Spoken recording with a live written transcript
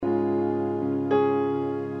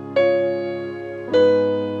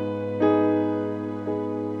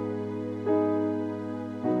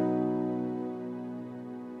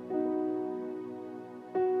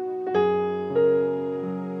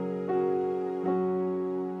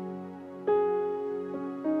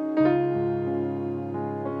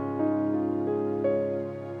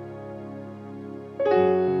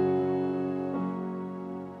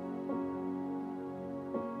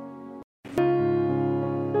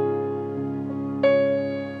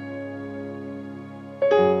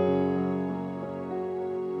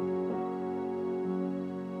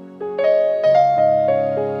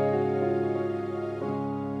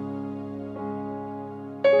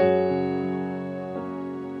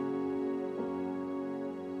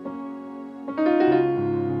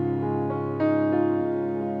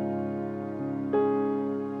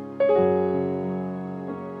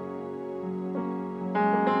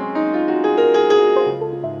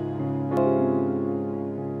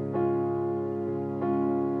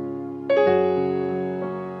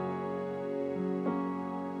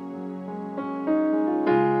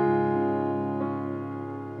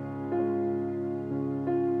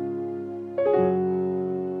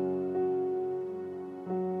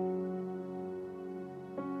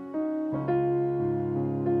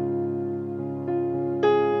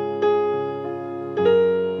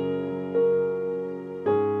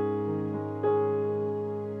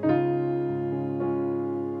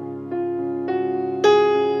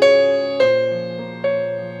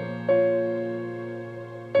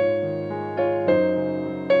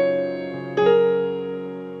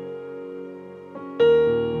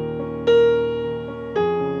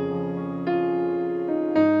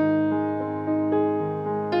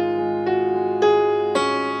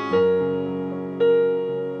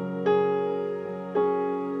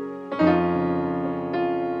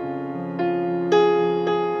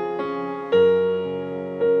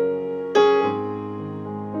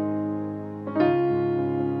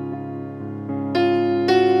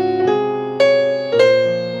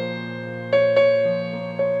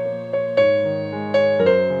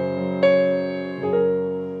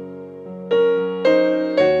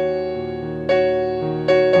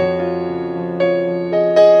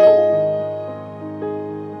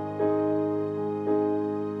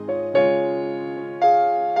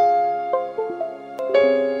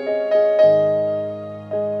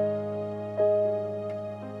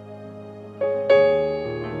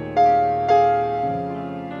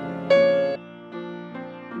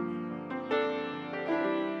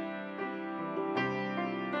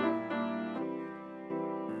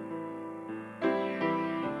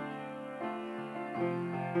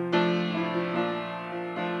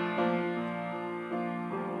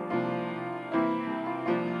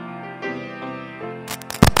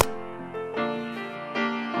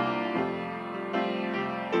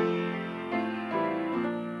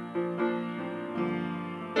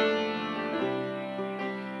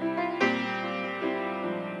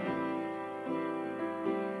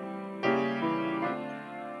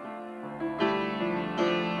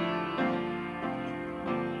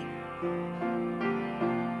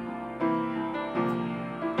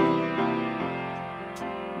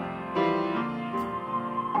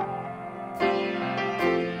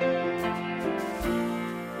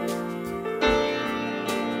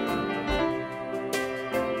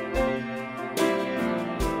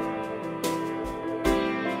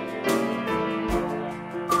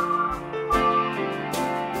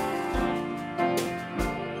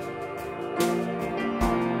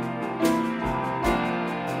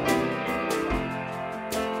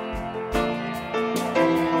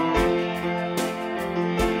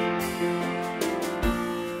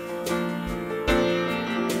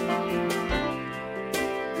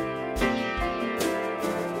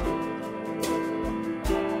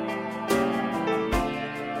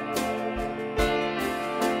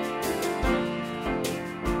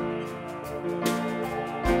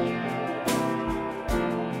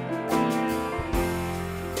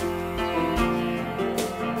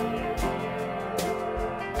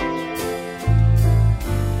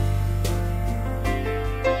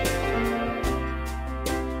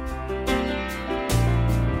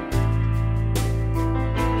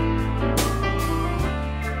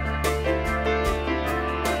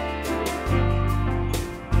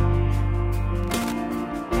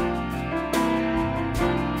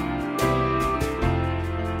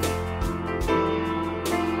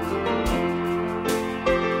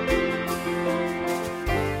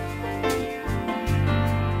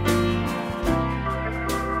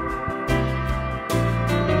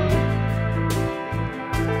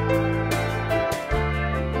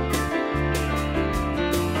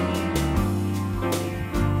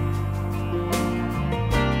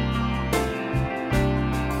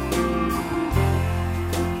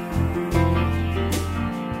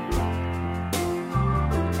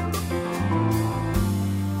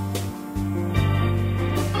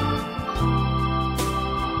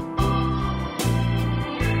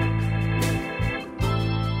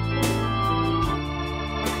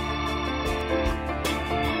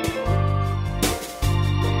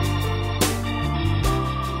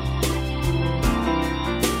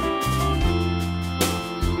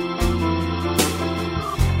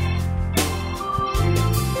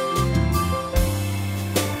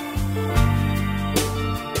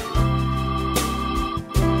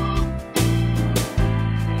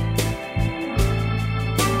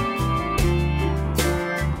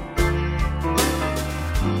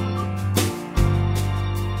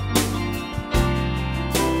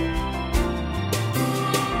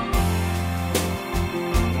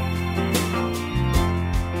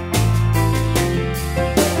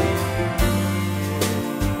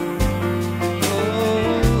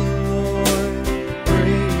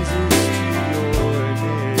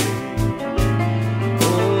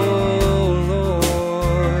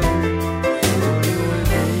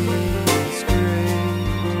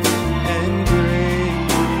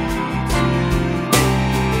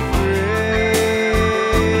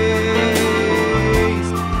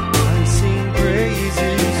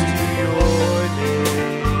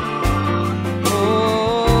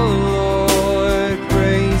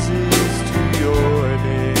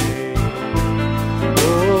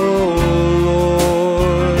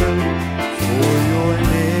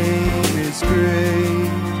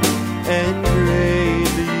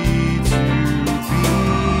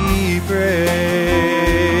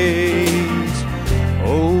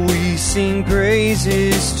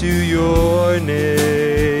to your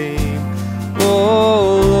name.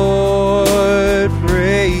 Oh Lord,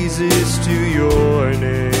 praises to your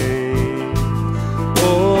name.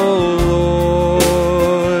 Oh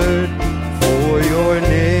Lord, for your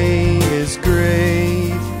name is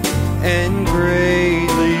great and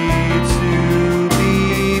greatly to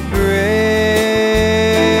be praised.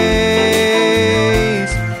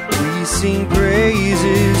 We sing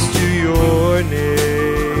praises to your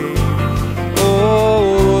name. Oh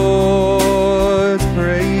Lord,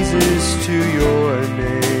 praises to your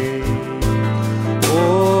name.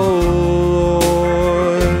 Oh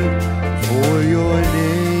Lord, for your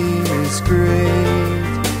name is great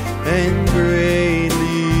and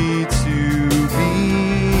greatly to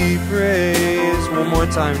be praised. One more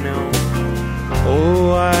time now.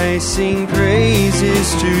 Oh, I sing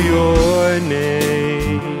praises to your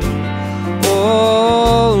name.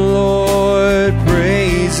 Oh Lord,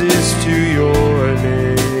 praises to your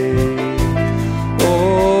name.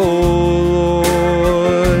 Oh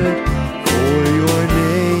Lord, for your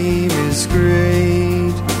name is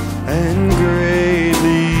great and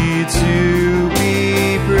greatly to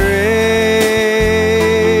be praised.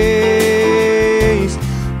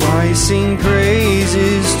 I sing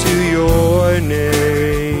praises to your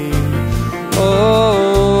name. Oh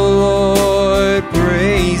Lord,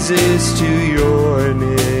 praises to your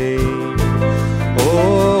name.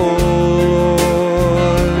 Oh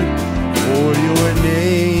Lord, for your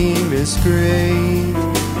name is great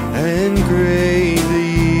and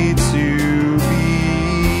greatly to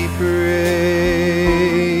be praised.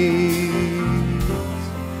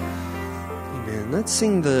 Amen. Let's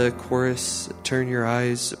sing the chorus, Turn Your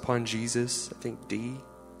Eyes Upon Jesus, I think D.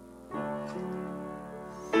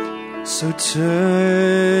 So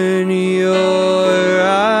turn your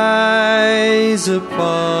eyes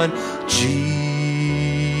upon Jesus.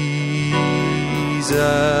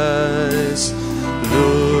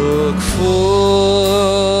 Look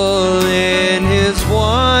full in his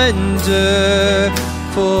wonderful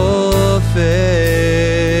face,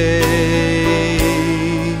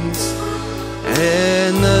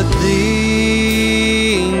 and the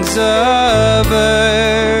things of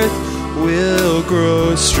earth will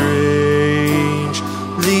grow strangely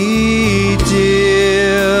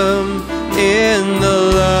dim in the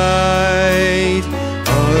light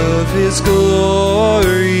of his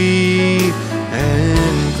glory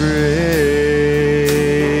and grace.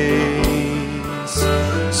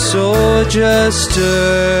 So just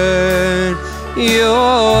turn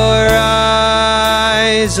your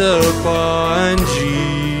eyes upon Jesus.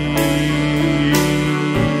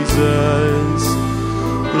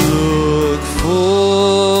 Look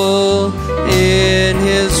full in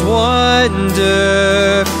his wonderful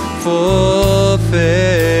face,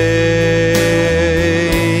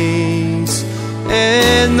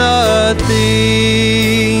 and the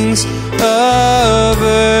things of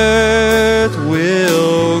earth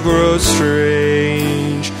will grow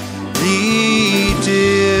strangely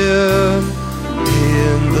dim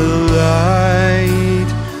in the light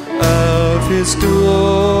of his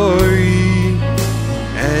glory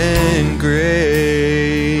and grace.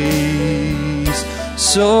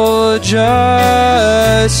 So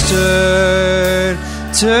just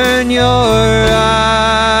turn your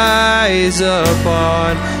eyes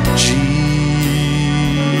upon Jesus.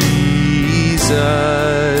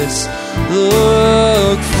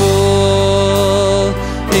 Look full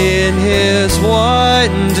in his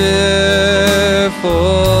wonderful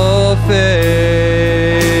face,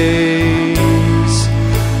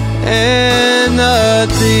 and the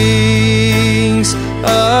things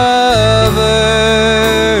of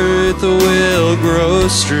earth will grow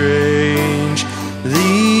strangely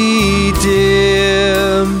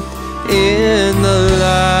dim in the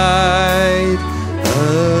light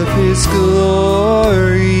of his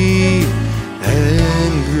glory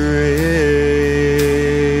and grace.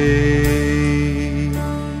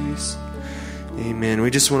 Amen. We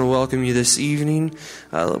just want to welcome you this evening.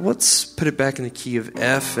 Let's put it back in the key of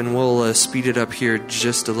F, and we'll speed it up here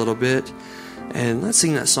just a little bit. And let's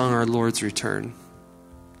sing that song, Our Lord's Return.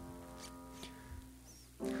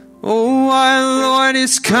 Oh, our Lord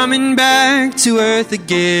is coming back to earth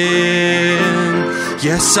again.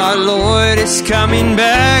 Yes, our Lord is coming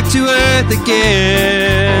back to earth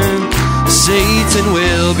again. Satan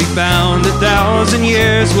will be bound 1,000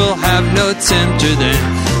 years, will have no tempter then.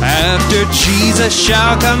 After Jesus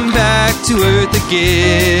shall come back to earth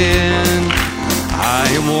again. I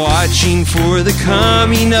am watching for the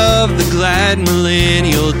coming of the glad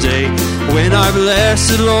millennial day, when our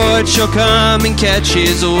blessed Lord shall come and catch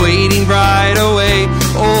his waiting bride away.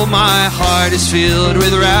 Oh, my heart is filled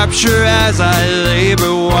with rapture as I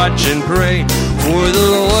labor, watch, and pray, for the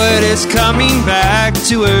Lord is coming back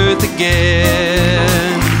to earth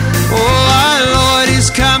again. Oh, our Lord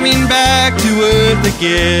is coming back to earth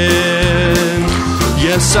again.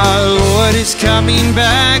 Yes, our Lord is coming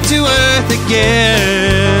back to earth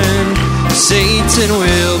again. Satan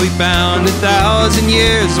will be bound 1,000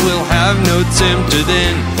 years, will have no tempter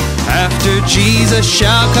then, after Jesus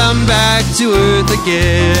shall come back to earth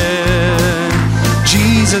again.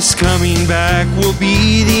 Jesus coming back will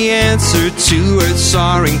be the answer to earth's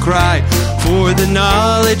soaring cry, for the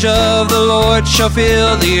knowledge of the Lord shall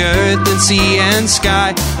fill the earth and sea and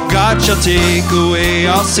sky. God shall take away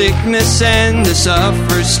all sickness, and the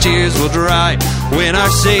sufferer's tears will dry, when our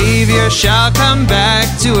Savior shall come back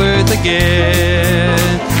to earth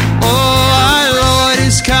again. Oh, our Lord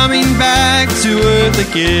is coming back to earth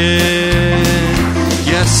again.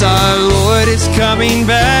 Yes, our Lord is coming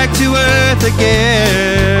back to earth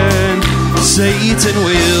again. Satan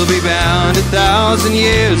will be bound 1,000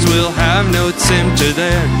 years, will have no tempter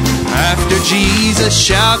then, after Jesus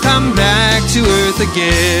shall come back to earth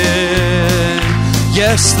again.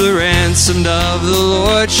 Yes, the ransomed of the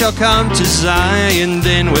Lord shall come to Zion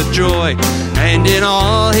then with joy, and in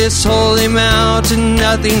all his holy mountain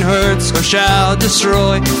nothing hurts or shall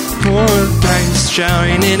destroy. For Christ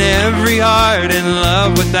shine in every heart, and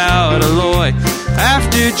love without alloy,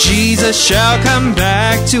 after Jesus shall come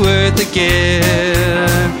back to earth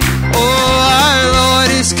again. Oh, our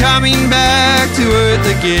Lord is coming back to earth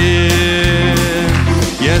again.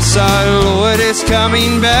 Yes, our Lord is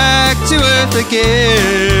coming back to earth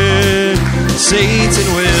again.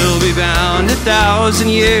 Satan will be bound 1,000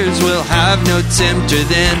 years, will have no tempter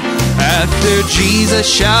then, after Jesus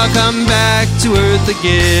shall come back to earth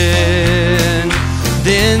again.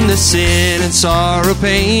 Then the sin and sorrow,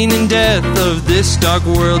 pain and death of this dark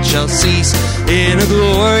world shall cease, in a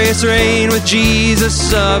glorious reign with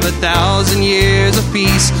Jesus of 1,000 years of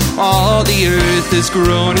peace. All the earth is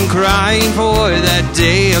groaning, crying for that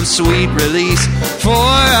day of sweet release, for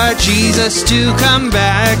our Jesus to come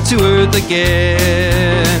back to earth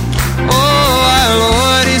again. Oh, our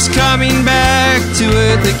Lord is coming back to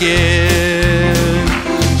earth again.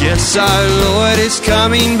 Yes, our Lord is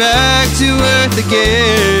coming back to earth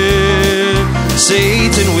again.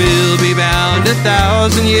 Satan will be bound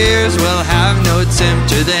 1,000 years, will have no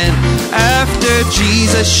tempter then, after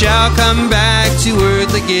Jesus shall come back to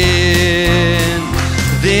earth again.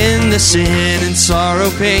 Then the sin and sorrow,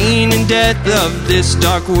 pain and death of this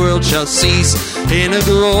dark world shall cease, in a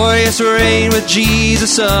glorious reign with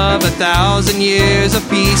Jesus of 1,000 years of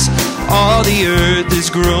peace. All the earth is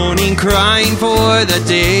groaning, crying for the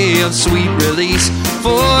day of sweet release,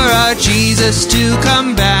 for our Jesus to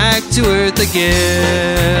come back to earth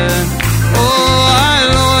again. Oh, our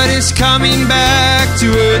Lord is coming back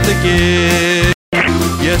to earth again.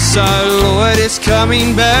 Yes, our Lord is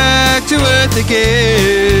coming back to earth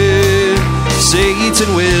again.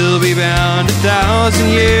 Satan will be bound 1,000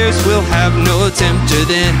 years, will have no tempter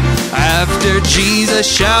then, after Jesus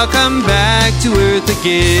shall come back to earth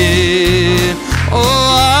again. Oh,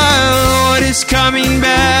 our Lord is coming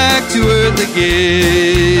back to earth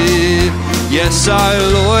again. Yes, our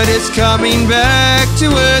Lord is coming back to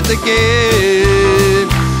earth again.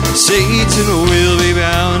 Satan will be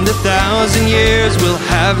bound 1,000 years, will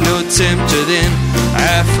have no tempter then,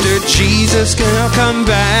 after Jesus can come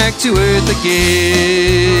back to earth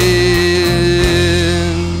again.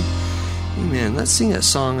 Amen. Let's sing that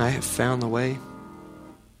song, I Have Found the Way.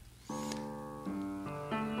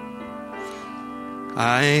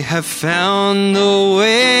 I have found the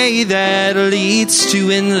way that leads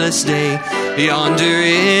to endless day, yonder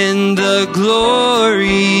in the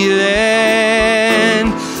glory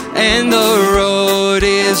land. And the road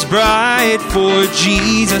is bright, for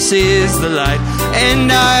Jesus is the light,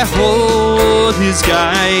 and I hold his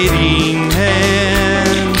guiding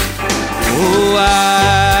hand. Oh,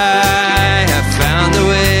 I have found the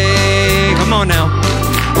way. Come on now.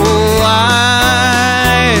 Oh,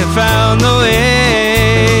 I have found the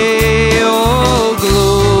way. Oh,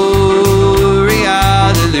 glory,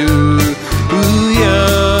 hallelujah.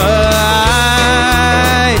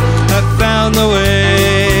 I have found the way.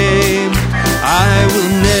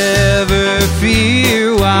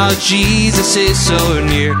 Jesus is so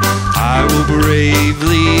near, I will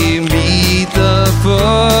bravely meet the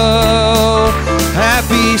foe.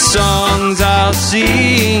 Happy songs I'll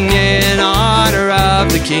sing in honor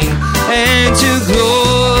of the King, and to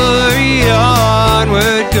glory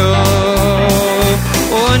onward go.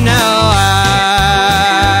 Oh, now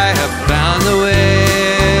I have found the way.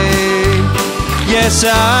 Yes, I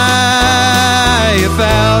have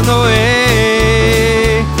found the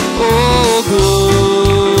way. Oh,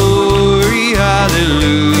 glory,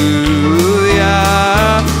 hallelujah.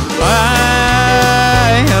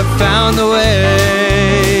 I have found the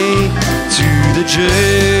way to the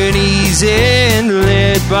journey's end,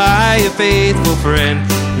 led by a faithful friend,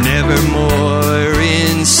 nevermore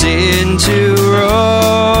in sin to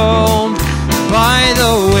roam. By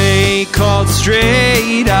the way called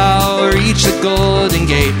straight, I'll reach the golden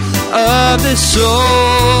gate of the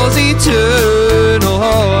soul's eternal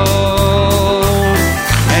home.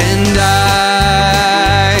 And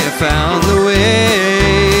I have found the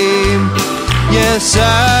way. Yes,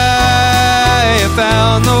 I have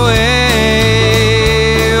found the way.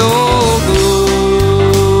 Oh,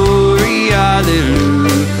 glory, hallelujah.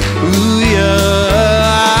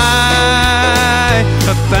 I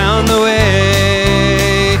have found the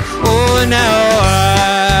way. Oh, now I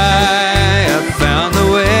have found the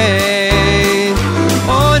way.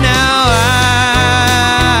 Oh, now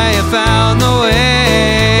I have found the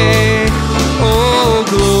way. Oh,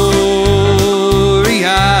 glory,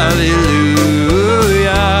 hallelujah.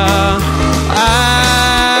 I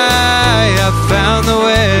have found the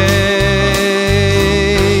way.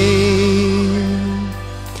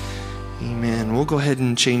 Amen. We'll go ahead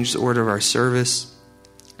and change the order of our service.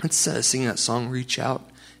 Let's sing that song, Reach Out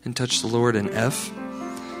and Touch the Lord, in F.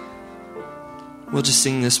 We'll just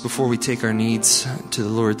sing this before we take our needs to the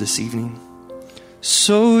Lord this evening.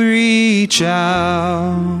 So reach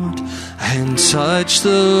out and touch the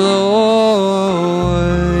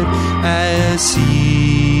Lord as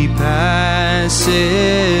He passes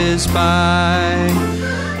by.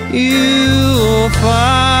 You'll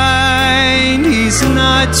find He's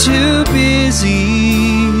not too busy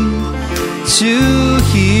to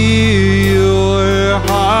hear your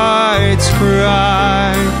heart's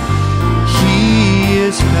cry. He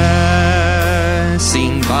is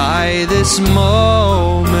passing by this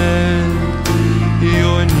moment,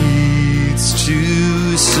 your needs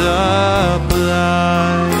to supply.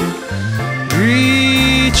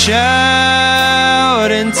 Reach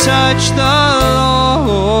out and touch the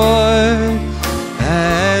Lord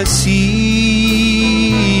as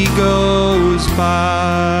He goes by.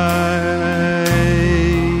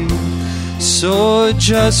 So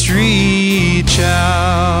just reach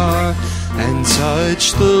out and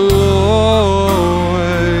touch the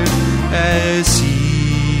Lord as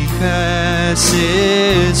He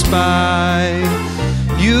passes by.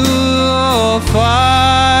 You'll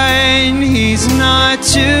find He's not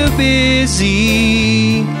too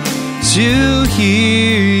busy to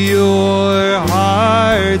hear your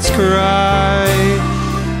heart's cry.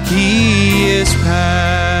 He is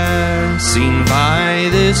passing by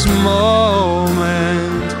this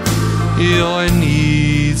moment, your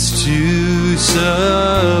needs to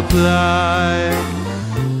supply.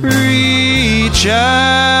 Reach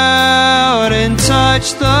out and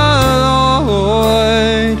touch the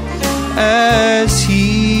Lord as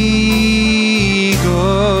He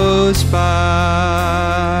goes by.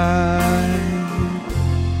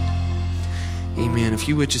 Amen. If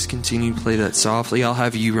you would just continue to play that softly, I'll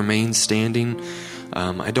have you remain standing.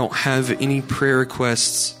 I don't have any prayer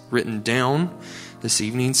requests written down this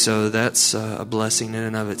evening, so that's a blessing in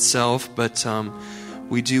and of itself. But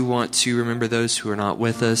we do want to remember those who are not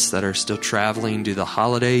with us, that are still traveling due to the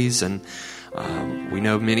holidays. And we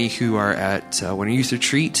know many who are at Winter Youth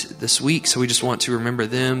Retreat this week, so we just want to remember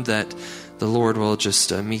them, that the Lord will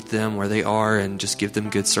just meet them where they are and just give them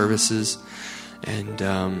good services. And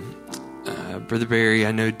Brother Barry,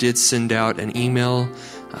 I know, did send out an email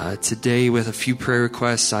today with a few prayer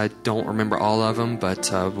requests. I don't remember all of them,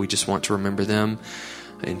 but we just want to remember them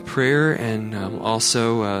in prayer, and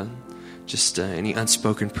also just any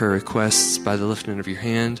unspoken prayer requests by the lifting of your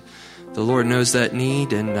hand. The Lord knows that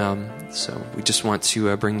need, and so we just want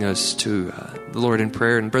to bring those to the Lord in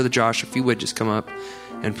prayer. And Brother Josh, if you would just come up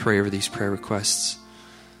and pray over these prayer requests.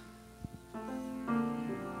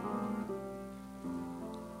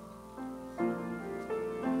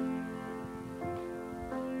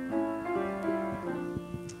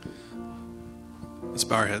 Let's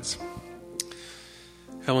bow our heads.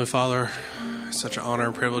 Heavenly Father, it's such an honor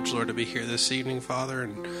and privilege, Lord, to be here this evening, Father.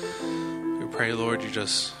 And we pray, Lord, you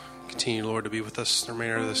just continue, Lord, to be with us the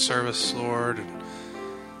remainder of the service, Lord, and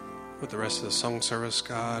with the rest of the song service,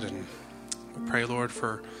 God. And we pray, Lord,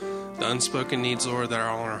 for the unspoken needs, Lord, that are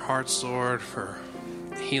on our hearts, Lord, for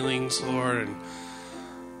healings, Lord, and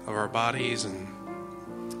of our bodies. And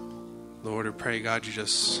Lord, I pray, God, you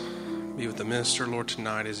just be with the minister, Lord,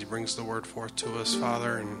 tonight as he brings the word forth to us,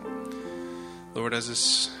 Father. And Lord, as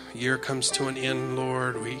this year comes to an end,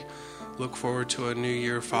 Lord, we look forward to a new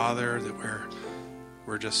year, Father, that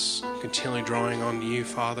we're just continually drawing on you,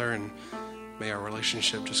 Father, and may our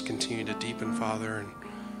relationship just continue to deepen, Father, and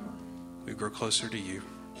we grow closer to you.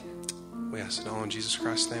 We ask it all in Jesus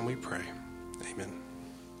Christ's name we pray. Amen.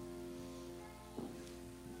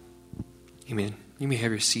 Amen. You may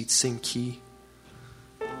have your seats. Sing key.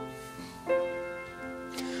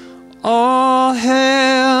 All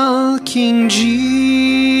hail King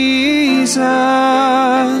Jesus.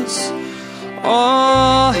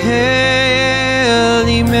 All hail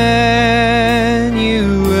Emmanuel.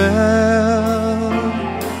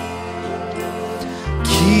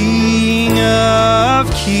 King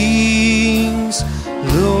of kings,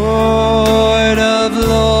 Lord of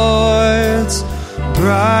lords,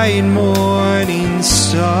 bright morning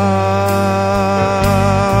star.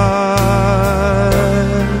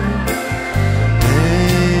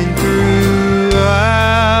 And throughout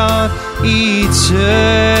eternity,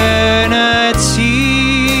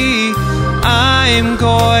 I'm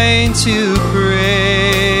going to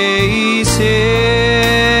praise him.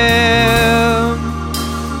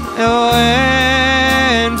 Oh,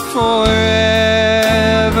 and forevermore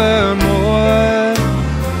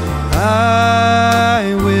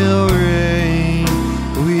I will reign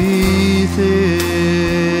with him.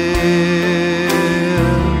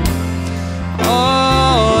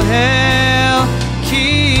 All hail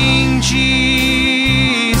King Jesus.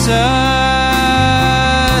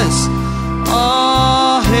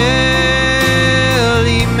 All hail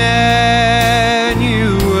Emmanuel.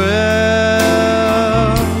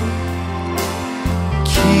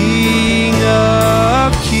 King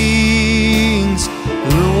of kings,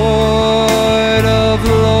 Lord of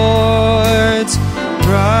lords,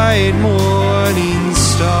 bright morning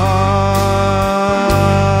star.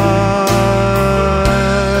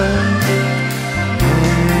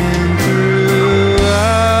 And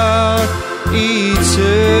throughout eternity,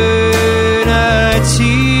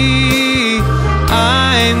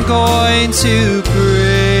 I'm going to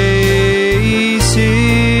praise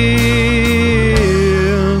him.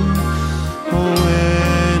 Oh,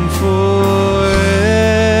 and forevermore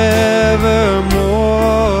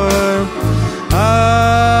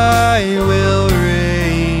I will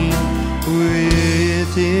reign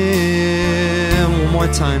with him. One more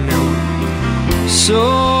time now. So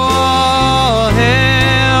all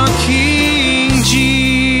hail King Jesus.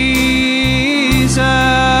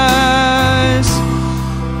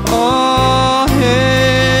 All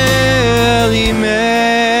hail Emmanuel.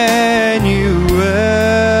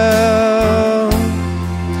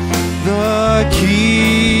 The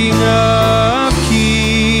King of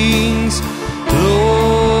kings,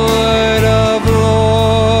 Lord of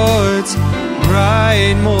lords,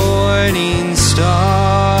 bright morning star.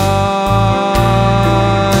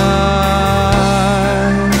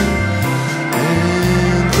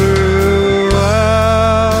 And throughout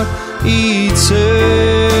eternity,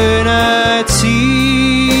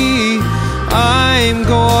 I'm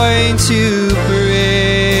going to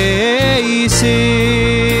praise him.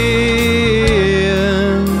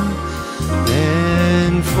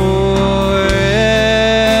 And forevermore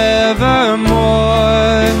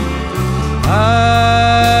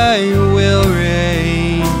I will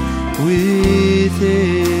reign with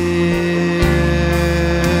him.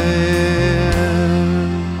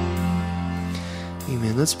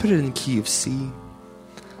 Amen. Let's put it in the key of C.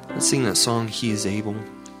 Let's sing that song, He is Able.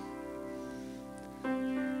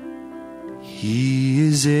 He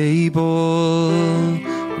is able,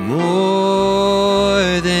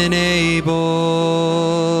 more than able,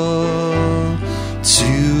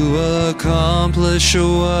 to accomplish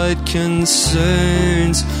what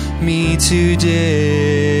concerns me today.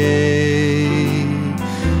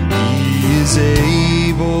 He is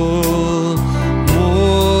able,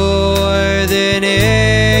 more than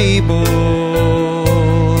able,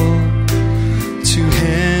 to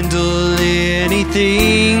handle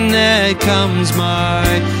anything that comes my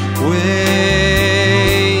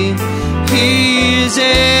way. He is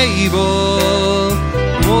able,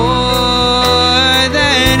 more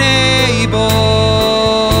than able,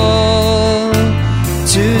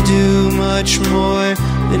 to do much more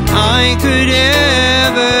than I could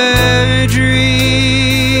ever dream.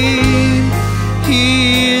 He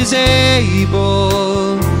is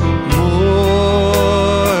able,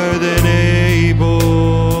 more than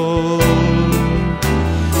able,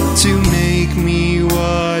 to make me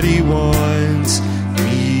what he wants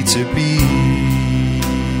me to be.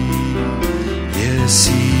 'cause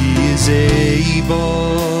he is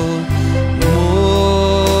able,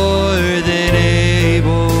 more than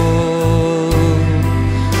able,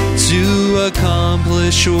 to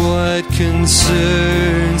accomplish what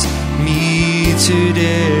concerns me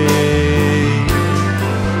today.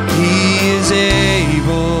 He is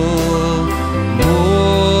able,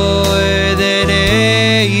 more than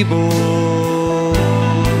able,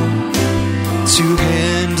 to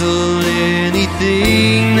handle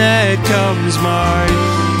anything that comes my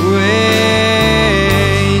way.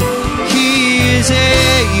 He is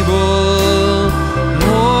able,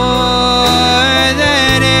 more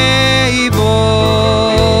than able,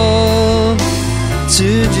 to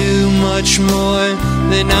do much more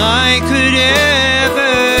than I could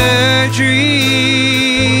ever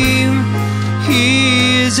dream. He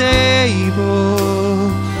is able,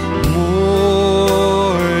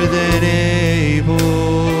 more than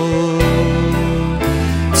able,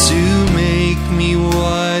 to make me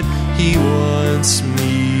what he wants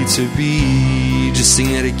me to be. Just sing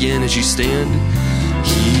that again as you stand.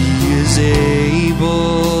 He is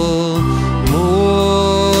able,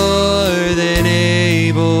 more than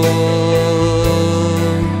able,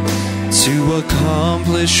 to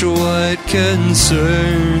accomplish what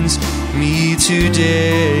concerns me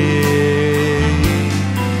today.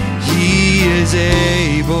 He is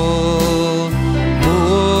able,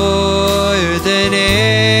 more than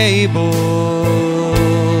able,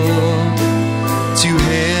 to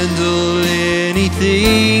handle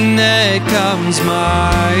anything that comes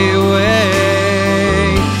my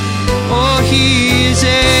way. Oh, he is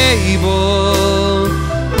able,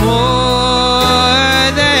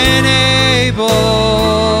 more than able,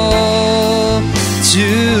 to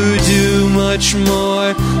do much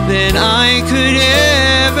more than I could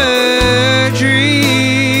ever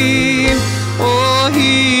dream. Oh,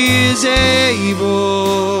 he is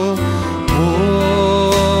able,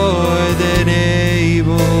 more than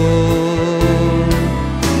able,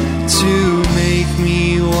 to make me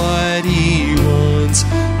what he wants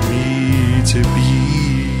me to be.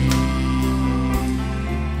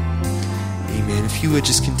 Amen. If you would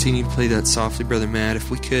just continue to play that softly, Brother Matt. If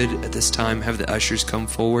we could, at this time, have the ushers come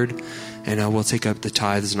forward, and we'll take up the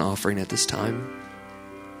tithes and offering at this time.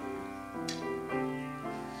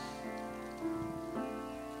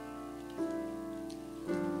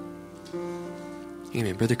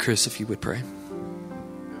 Amen. Brother Chris, if you would pray.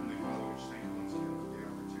 Heavenly Father, we just thank you once again for the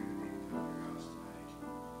opportunity to come to your house tonight.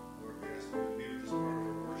 Lord, we ask that you would be with this part of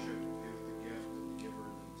our worship, be with the gift, the giver,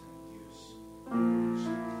 and the intended use.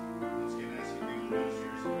 Once again, as you do ministers and next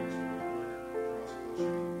to the word, draw us closer to you, Father, we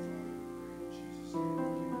pray in Jesus'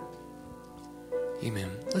 name. Amen.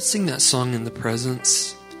 Let's sing that song in the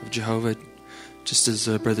presence of Jehovah, just as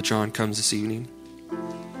Brother John comes this evening.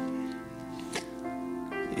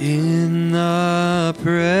 In the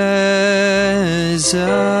presence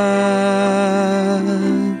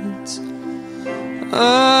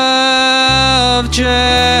of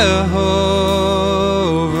Jehovah,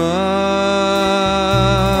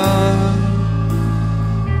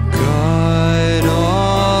 God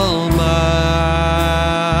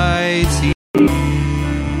Almighty,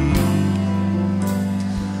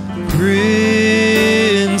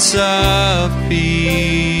 Prince of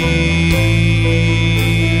Peace,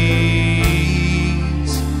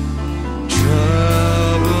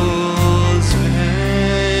 troubles vanish,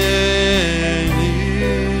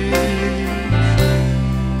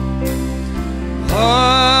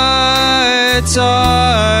 hearts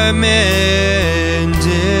are mended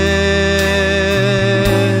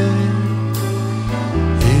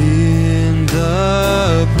in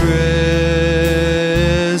the presence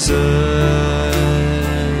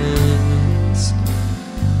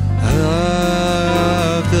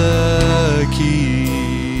of the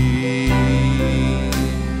King.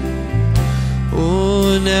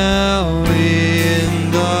 Oh, now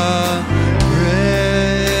in the presence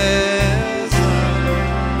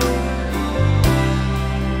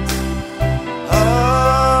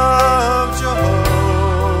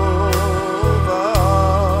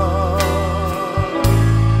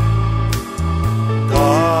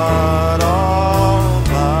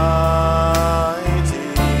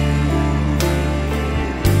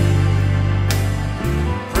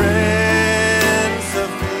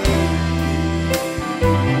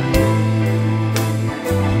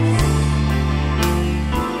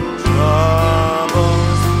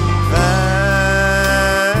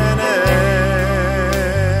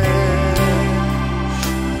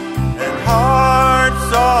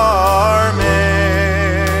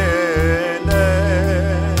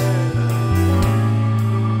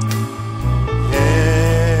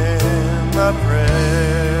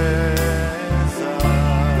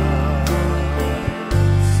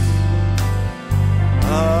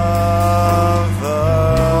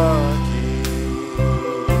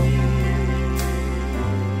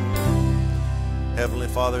Heavenly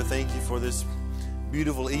Father, thank you for this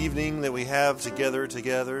beautiful evening that we have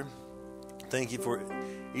together. Thank you for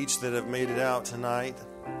each that have made it out tonight.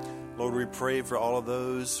 Lord, we pray for all of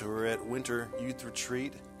those who are at Winter Youth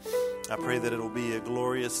Retreat. I pray that it will be a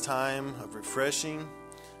glorious time of refreshing,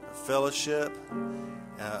 of fellowship,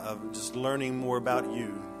 of just learning more about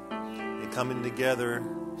you and coming together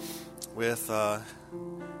with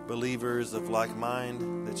believers of like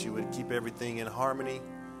mind, that you would keep everything in harmony,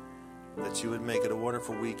 that you would make it a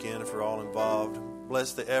wonderful weekend for all involved.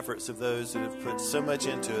 Bless the efforts of those that have put so much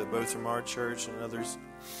into it, both from our church and others.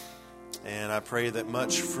 And I pray that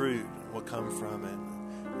much fruit will come from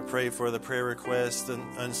it. We pray for the prayer requests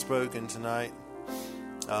unspoken tonight,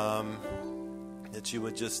 that you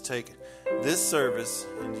would just take this service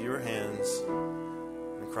into your hands.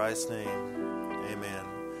 In Christ's name, amen.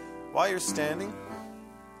 While you're standing,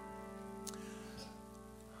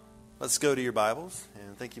 let's go to your Bibles,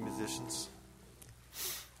 and thank you, musicians.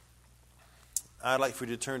 I'd like for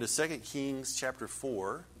you to turn to 2 Kings chapter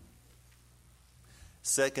 4.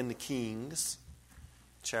 2 Kings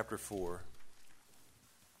chapter 4.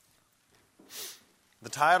 The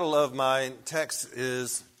title of my text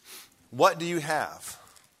is, What Do You Have?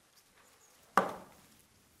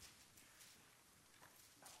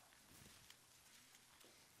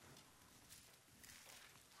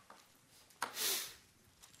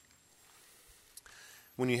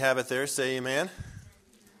 When you have it there, say amen.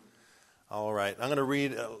 All right, I'm going to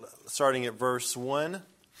read starting at verse 1.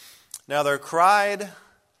 Now there cried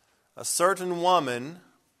a certain woman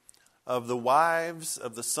of the wives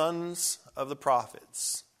of the sons of the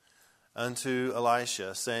prophets unto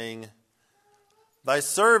Elisha, saying, Thy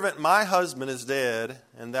servant my husband is dead,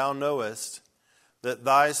 and thou knowest that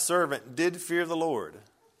thy servant did fear the Lord.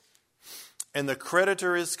 And the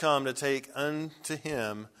creditor is come to take unto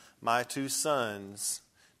him my 2 sons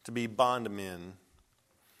to be bondmen.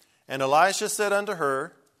 And Elisha said unto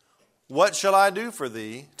her, What shall I do for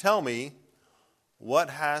thee? Tell me, what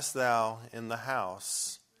hast thou in the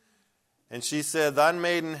house? And she said, Thine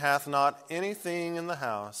maiden hath not anything in the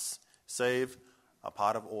house, save a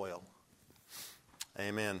pot of oil.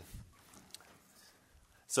 Amen.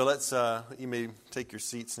 So let's, you may take your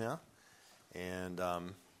seats now. And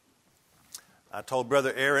I told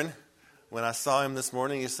Brother Aaron, when I saw him this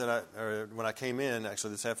morning, he said, or when I came in,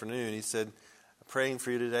 actually this afternoon, he said, praying for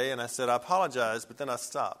you today. And I said, I apologize, but then I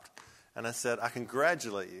stopped. And I said, I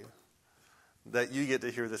congratulate you that you get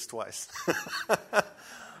to hear this twice.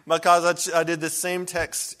 Because I did this same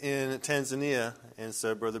text in Tanzania. And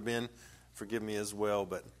so, Brother Ben, forgive me as well.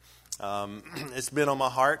 But it's been on my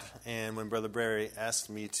heart. And when Brother Barry asked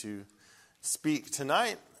me to speak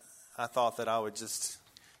tonight, I thought that I would just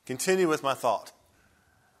continue with my thought.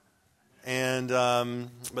 And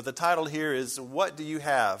but the title here is, What Do You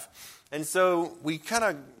Have? And so we kind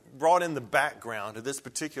of brought in the background to this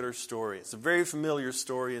particular story. It's a very familiar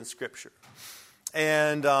story in Scripture.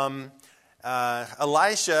 And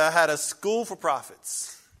Elisha had a school for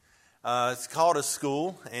prophets. It's called a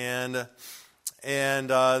school. And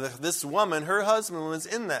this woman, her husband was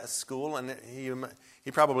in that school, and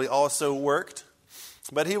he probably also worked.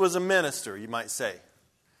 But he was a minister, you might say.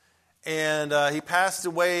 And he passed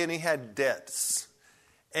away, and he had debts.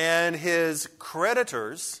 And his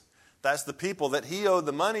creditors, that's the people that he owed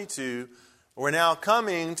the money to, were now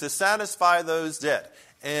coming to satisfy those debts.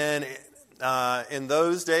 And in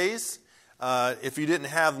those days, if you didn't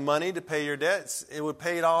have money to pay your debts, it would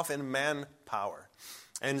pay it off in manpower.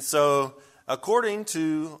 And so, according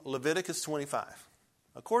to Leviticus 25,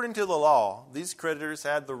 according to the law, these creditors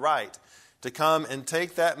had the right to come and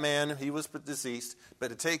take that man, he was deceased, but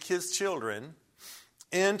to take his children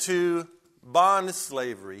into bond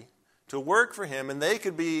slavery to work for him, and they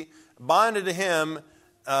could be bonded to him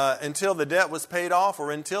until the debt was paid off or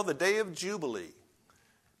until the day of Jubilee,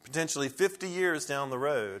 potentially 50 years down the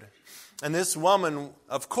road. And this woman,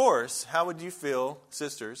 of course, how would you feel,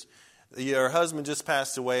 sisters? Your husband just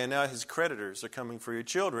passed away, and now his creditors are coming for your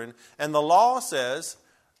children, and the law says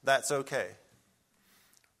that's okay.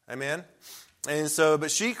 Amen? And so,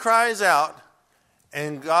 but she cries out,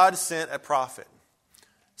 and God sent a prophet.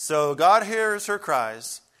 So God hears her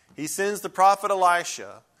cries. He sends the prophet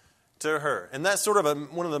Elisha to her. And that's sort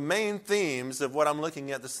of one of the main themes of what I'm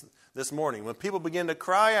looking at this morning. When people begin to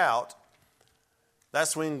cry out,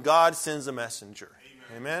 that's when God sends a messenger.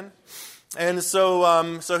 Amen? And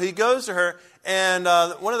so so he goes to her, and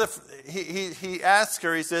he asks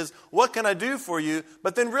her, he says, what can I do for you?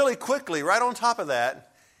 But then really quickly, right on top of that,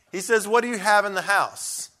 he says, what do you have in the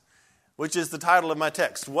house? which is the title of my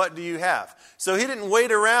text. What do you have? So he didn't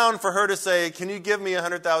wait around for her to say, can you give me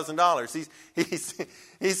 $100,000?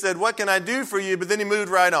 He said, what can I do for you? But then he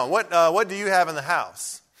moved right on. What do you have in the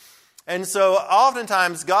house? And so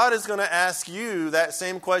oftentimes God is going to ask you that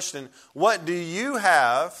same question. What do you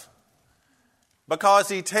have? Because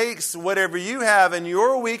he takes whatever you have in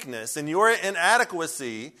your weakness and your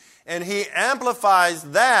inadequacy, and he amplifies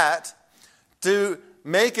that to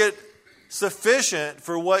make it sufficient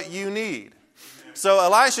for what you need. So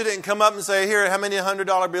Elisha didn't come up and say, here, how many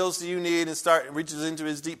 $100 bills do you need? And reaches into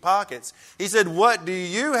his deep pockets. He said, what do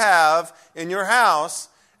you have in your house?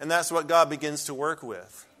 And that's what God begins to work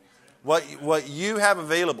with. What you have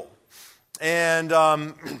available. And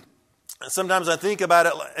sometimes I think about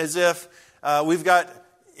it as if we've got,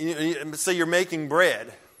 say you're making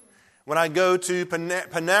bread. When I go to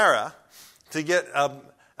Panera to get,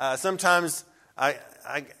 sometimes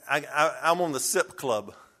I'm on the SIP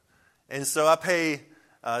club. And so I pay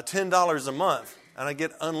 $10 a month and I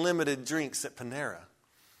get unlimited drinks at Panera.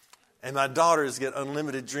 And my daughters get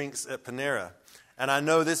unlimited drinks at Panera. And I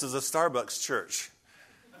know this is a Starbucks church.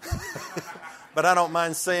 But I don't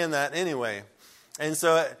mind saying that anyway. And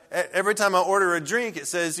so every time I order a drink, it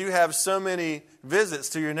says you have so many visits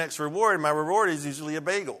to your next reward. My reward is usually a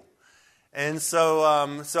bagel. And so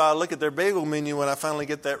I look at their bagel menu when I finally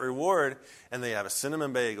get that reward, and they have a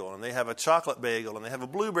cinnamon bagel, and they have a chocolate bagel, and they have a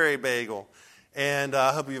blueberry bagel. And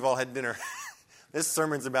I hope you've all had dinner. This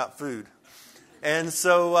sermon's about food. And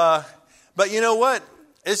so, but you know what?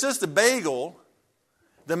 It's just a bagel.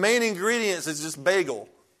 The main ingredients is just bagel.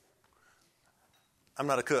 I'm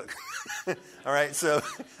not a cook. All right, so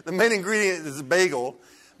the main ingredient is a bagel.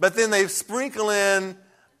 But then they sprinkle in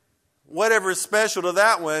whatever is special to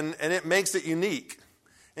that one, and it makes it unique.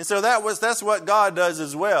 And so that's what God does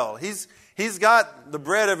as well. He's got the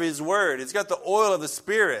bread of His Word. He's got the oil of the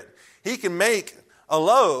Spirit. He can make a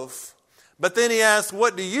loaf, but then He asks,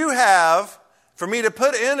 what do you have for me to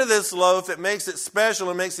put into this loaf that makes it special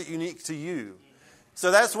and makes it unique to you? So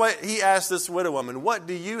that's what He asked this widow woman. What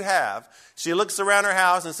do you have? She looks around her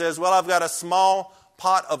house and says, well, I've got a small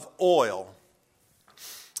pot of oil.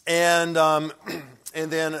 And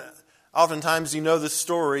then oftentimes you know the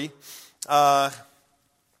story. Her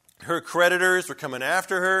creditors were coming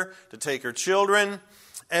after her to take her children.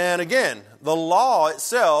 And again, the law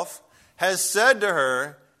itself has said to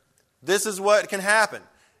her, this is what can happen.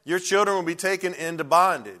 Your children will be taken into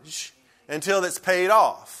bondage until it's paid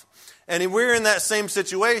off. And we're in that same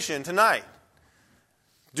situation tonight.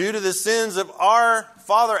 Due to the sins of our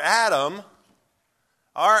father Adam,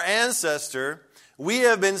 our ancestor, we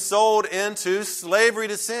have been sold into slavery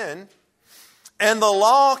to sin. And the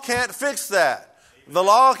law can't fix that. The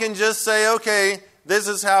law can just say, okay, this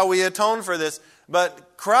is how we atone for this.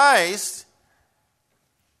 But Christ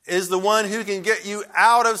is the one who can get you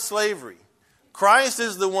out of slavery. Christ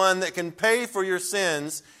is the one that can pay for your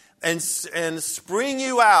sins and spring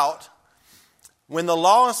you out. When the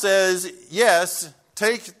law says, yes,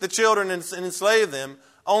 take the children and enslave them,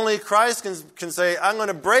 only Christ can say, I'm going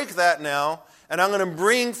to break that now, and I'm going to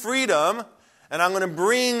bring freedom, and I'm going to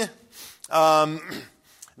bring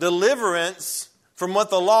deliverance from what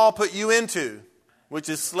the law put you into, which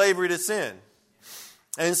is slavery to sin.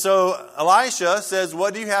 And so Elisha says,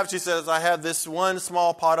 what do you have? She says, I have this one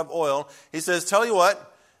small pot of oil. He says, tell you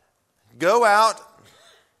what, go out,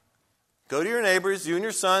 go to your neighbors, you and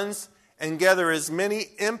your sons, and gather as many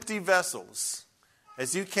empty vessels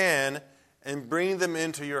as you can and bring them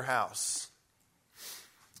into your house.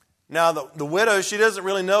 Now, the widow, she doesn't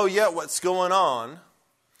really know yet what's going on.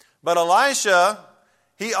 But Elisha,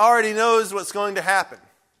 he already knows what's going to happen.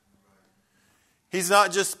 He's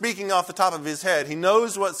not just speaking off the top of his head. He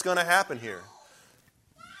knows what's going to happen here.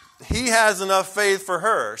 He has enough faith for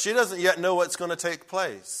her. She doesn't yet know what's going to take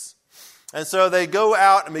place. And so they go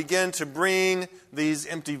out and begin to bring these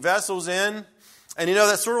empty vessels in. And you know,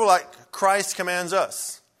 that's sort of like Christ commands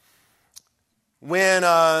us. When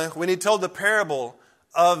He told the parable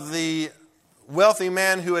of the wealthy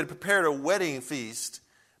man who had prepared a wedding feast,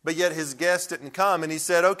 but yet his guests didn't come. And He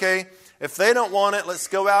said, okay, if they don't want it, let's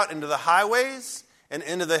go out into the highways and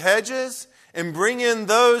into the hedges and bring in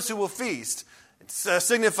those who will feast.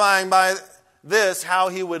 Signifying by this how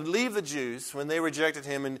He would leave the Jews when they rejected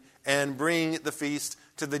Him and bring the feast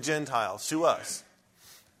to the Gentiles, to us.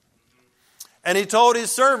 And He told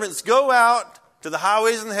His servants, go out to the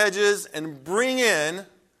highways and the hedges and bring in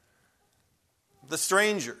the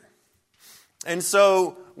stranger. And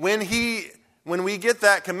so when we get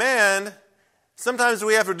that command, sometimes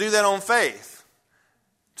we have to do that on faith.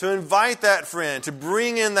 To invite that friend, to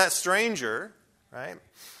bring in that stranger, right?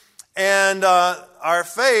 And our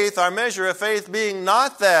faith, our measure of faith being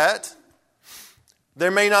not that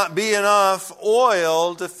there may not be enough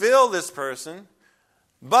oil to fill this person,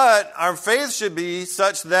 but our faith should be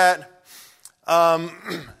such that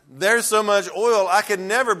there's so much oil I could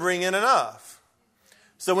never bring in enough.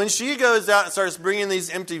 So when she goes out and starts bringing these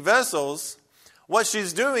empty vessels, what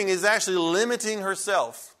she's doing is actually limiting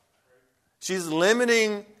herself. She's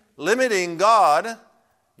limiting God,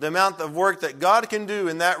 the amount of work that God can do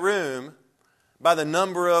in that room, by the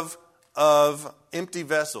number of empty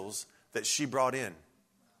vessels that she brought in.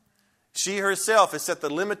 She herself has set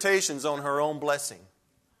the limitations on her own blessing.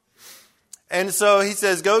 And so he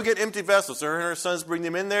says, go get empty vessels. So her and her sons bring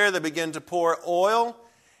them in there. They begin to pour oil.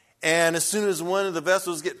 And as soon as one of the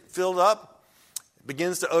vessels get filled up, it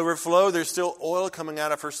begins to overflow. There's still oil coming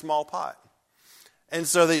out of her small pot. And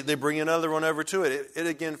so they bring another one over to it. It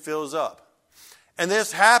again fills up. And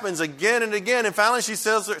this happens again and again. And finally she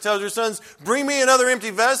tells her sons, bring me another empty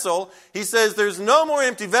vessel. He says, there's no more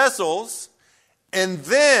empty vessels. And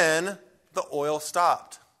then the oil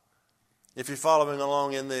stopped. If you're following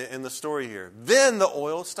along in the story here. Then the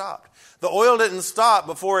oil stopped. The oil didn't stop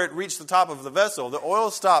before it reached the top of the vessel. The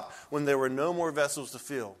oil stopped when there were no more vessels to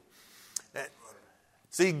fill.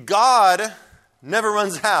 See, God never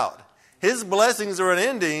runs out. His blessings are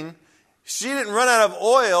unending. She didn't run out of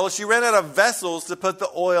oil. She ran out of vessels to put the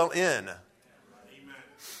oil in.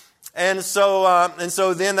 And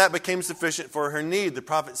so then that became sufficient for her need. The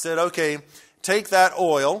prophet said, okay, take that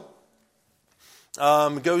oil,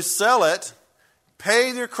 go sell it,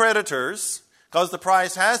 pay your creditors, because the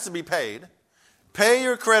price has to be paid. Pay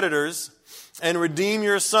your creditors and redeem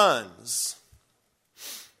your sons.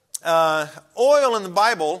 Oil in the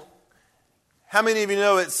Bible, how many of you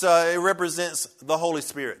know it represents the Holy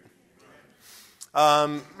Spirit? At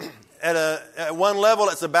one level,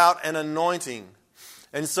 it's about an anointing.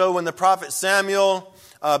 And so when the prophet Samuel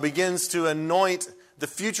begins to anoint the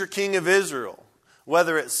future king of Israel,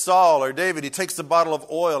 whether it's Saul or David, he takes a bottle of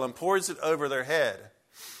oil and pours it over their head.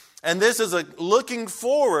 And this is looking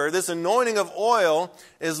forward. This anointing of oil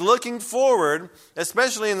is looking forward,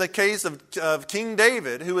 especially in the case of King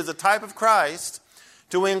David, who is a type of Christ,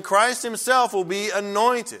 to when Christ himself will be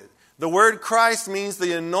anointed. The word Christ means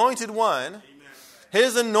the anointed one. Amen.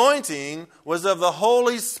 His anointing was of the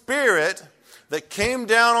Holy Spirit that came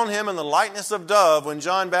down on him in the likeness of dove when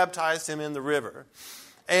John baptized him in the river.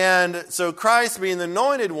 And so Christ being the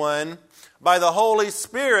anointed one by the Holy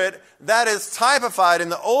Spirit, that is typified in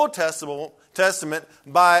the Old Testament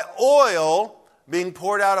by oil being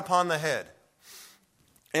poured out upon the head.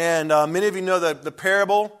 And many of you know the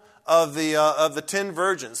parable of the 10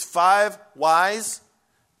 virgins. 5 wise,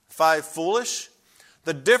 5 foolish.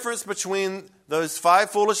 The difference between those 5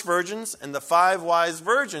 foolish virgins and the 5 wise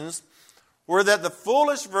virgins were that the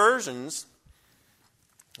foolish virgins,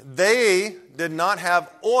 they did not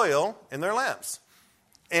have oil in their lamps.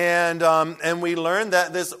 And we learned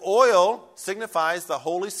that this oil signifies the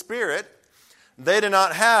Holy Spirit. They did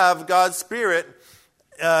not have God's Spirit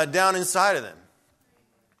down inside of them.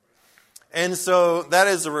 And so that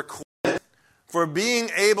is a requirement for being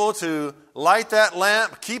able to light that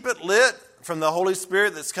lamp, keep it lit from the Holy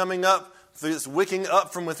Spirit that's coming up, that's wicking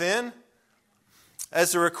up from within.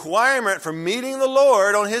 As a requirement for meeting the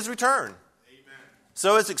Lord on His return. Amen.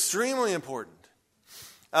 So it's extremely important.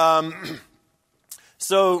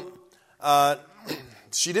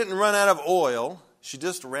 She didn't run out of oil. She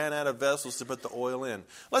just ran out of vessels to put the oil in.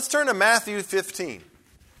 Let's turn to Matthew 15.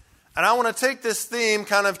 And I want to take this theme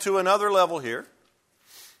kind of to another level here.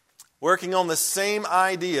 Working on the same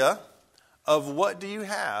idea of what do you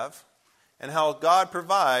have and how God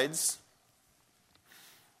provides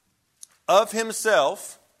of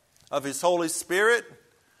Himself, of His Holy Spirit,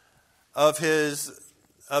 of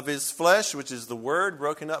His flesh, which is the Word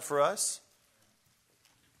broken up for us.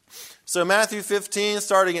 So Matthew 15,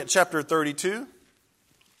 starting at chapter 32.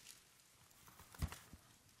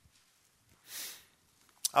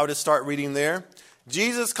 I would just start reading there.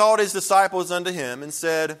 Jesus called His disciples unto Him and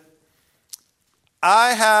said,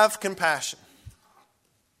 I have compassion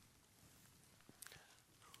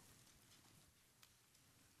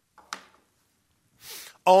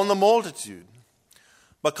on the multitude,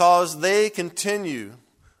 because they continue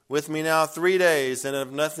with me now 3 days and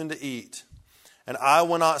have nothing to eat. And I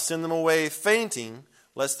will not send them away fainting,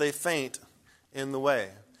 lest they faint in the way.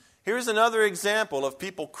 Here's another example of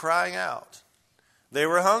people crying out. They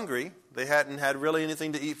were hungry. They hadn't had really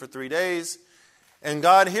anything to eat for 3 days. And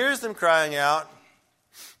God hears them crying out,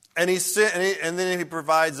 and then He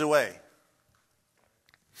provides a way.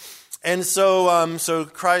 And so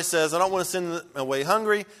Christ says, I don't want to send them away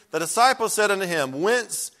hungry. The disciples said unto Him,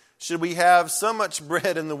 Whence should we have so much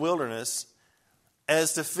bread in the wilderness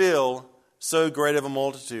as to fill so great of a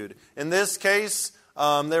multitude? In this case,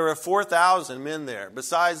 there were 4,000 men there,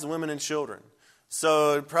 besides the women and children.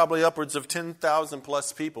 So probably upwards of 10,000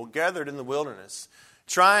 plus people gathered in the wilderness,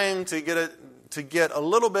 trying to get a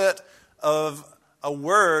little bit of a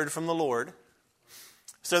word from the Lord.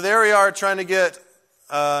 So there we are, trying to get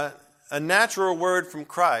a natural word from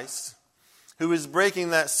Christ, who is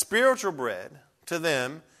breaking that spiritual bread to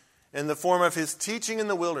them in the form of his teaching in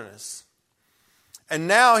the wilderness. And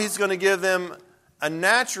now he's going to give them a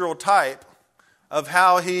natural type of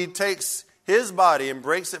how he takes his body and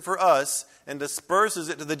breaks it for us and disperses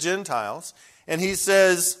it to the Gentiles. And he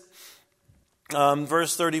says,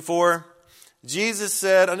 verse 34, Jesus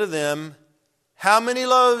said unto them, how many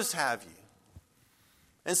loaves have you?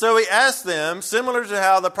 And so he asked them, similar to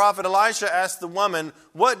how the prophet Elisha asked the woman,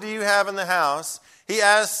 what do you have in the house? He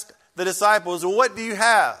asked the disciples, well, what do you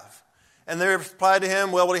have? And they replied to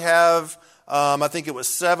him, well, we have, I think it was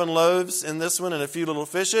 7 loaves in this one and a few little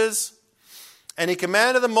fishes. And he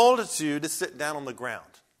commanded the multitude to sit down on the ground.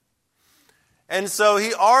 And so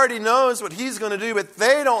he already knows what he's going to do, but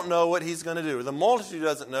they don't know what he's going to do. The multitude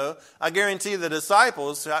doesn't know. I guarantee the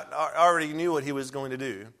disciples already knew what he was going to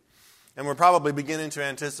do. And were probably beginning to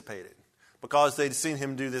anticipate it because they'd seen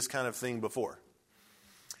him do this kind of thing before.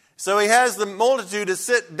 So he has the multitude to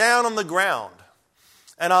sit down on the ground.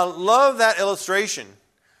 And I love that illustration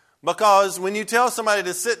because when you tell somebody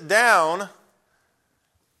to sit down,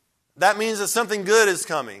 that means that something good is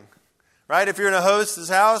coming. Right? If you're in a host's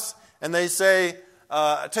house and they say,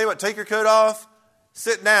 I tell you what, take your coat off,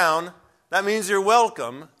 sit down, that means you're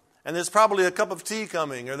welcome. And there's probably a cup of tea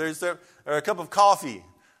coming or or a cup of coffee.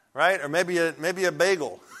 Right? Or maybe a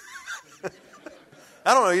bagel.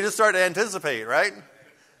 I don't know. You just start to anticipate, right?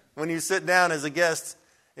 When you sit down as a guest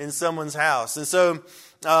in someone's house. And so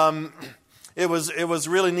it was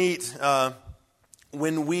really neat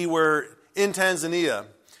when we were in Tanzania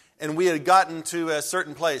and we had gotten to a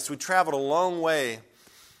certain place. We traveled a long way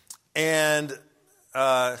and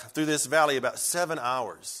through this valley about 7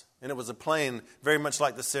 hours. And it was a plain very much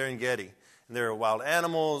like the Serengeti. And there were wild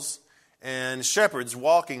animals and shepherds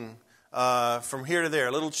walking from here to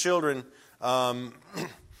there, little children like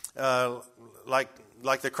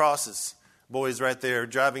the crosses, boys right there,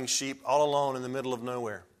 driving sheep all alone in the middle of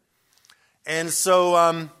nowhere. And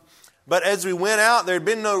so, but as we went out, there had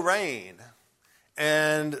been no rain,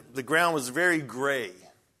 and the ground was very gray.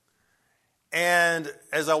 And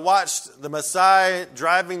as I watched the Maasai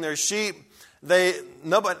driving their sheep, I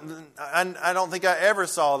don't think I ever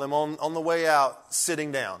saw them on the way out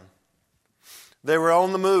sitting down. They were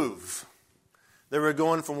on the move. They were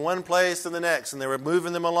going from one place to the next, and they were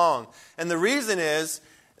moving them along. And the reason is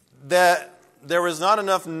that there was not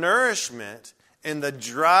enough nourishment in the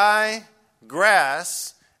dry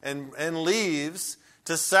grass and leaves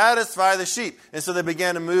to satisfy the sheep. And so they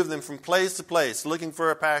began to move them from place to place, looking for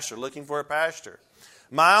a pasture.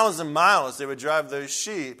 Miles and miles they would drive those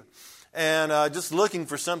sheep and just looking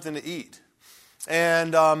for something to eat.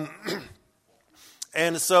 And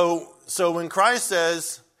so when Christ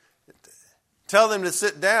says, tell them to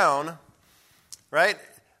sit down, right?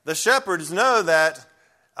 The shepherds know that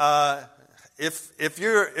if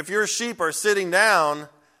your sheep are sitting down,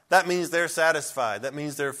 that means they're satisfied. That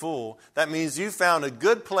means they're full. That means you found a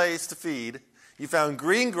good place to feed. You found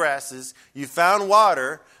green grasses. You found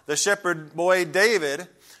water. The shepherd boy David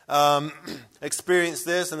experienced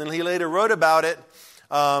this, and then he later wrote about it.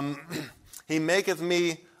 He maketh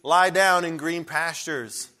me lie down in green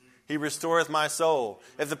pastures. He restoreth my soul.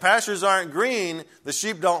 If the pastures aren't green, the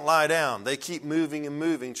sheep don't lie down. They keep moving and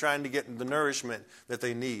moving, trying to get the nourishment that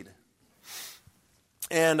they need.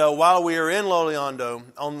 And while we were in Loliondo,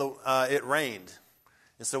 it rained.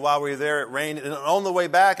 And so while we were there, it rained. And on the way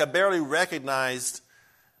back, I barely recognized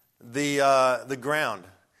the ground.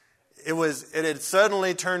 It had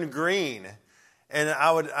suddenly turned green. And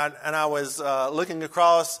I was looking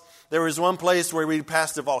across. There was one place where we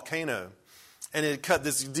passed a volcano. And it cut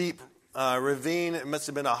this deep ravine. It must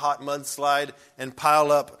have been a hot mudslide and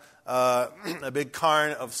piled up a big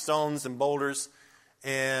cairn of stones and boulders.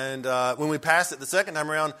 And when we passed it the second time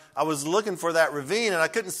around, I was looking for that ravine, and I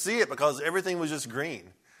couldn't see it because everything was just green.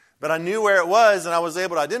 But I knew where it was, and I was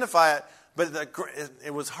able to identify it, but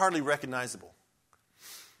it was hardly recognizable.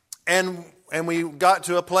 And we got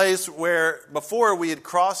to a place where before we had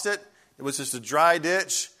crossed it, it was just a dry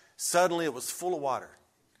ditch. Suddenly it was full of water.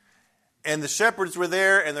 And the shepherds were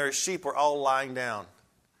there, and their sheep were all lying down.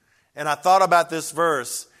 And I thought about this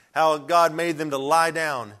verse, how God made them to lie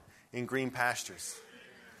down in green pastures.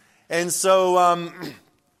 And so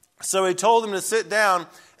So he told them to sit down.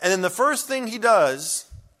 And then the first thing he does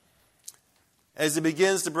as he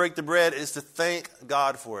begins to break the bread is to thank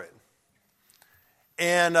God for it.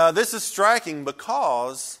 And this is striking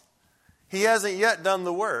because he hasn't yet done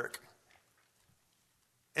the work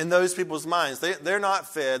in those people's minds. They're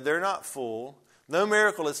not fed. They're not full. No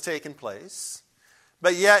miracle has taken place.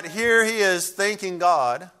 But yet here he is thanking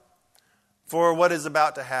God for what is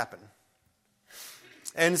about to happen.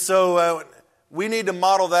 And so we need to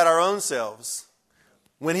model that our own selves.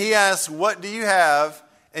 When he asks, what do you have?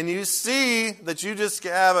 And you see that you just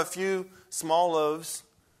have a few small loaves.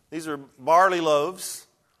 These are barley loaves.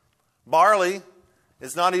 Barley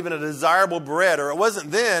is not even a desirable bread, or it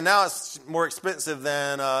wasn't then. Now it's more expensive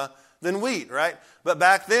than wheat, right? But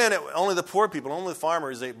back then, only the poor people, only the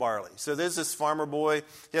farmers ate barley. So there's this farmer boy.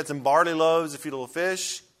 He had some barley loaves, a few little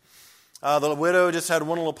fish. The widow just had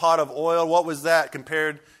one little pot of oil. What was that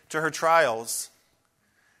compared to her trials?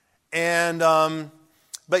 And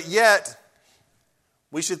but yet,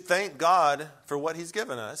 we should thank God for what he's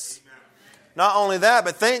given us. Not only that,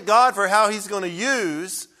 but thank God for how he's going to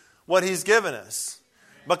use what he's given us.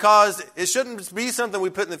 Because it shouldn't be something we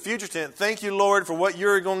put in the future tense. Thank you, Lord, for what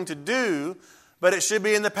you're going to do. But it should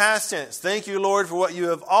be in the past tense. Thank you, Lord, for what you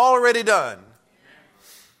have already done.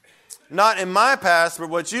 Not in my past, but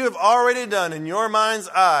what you have already done in your mind's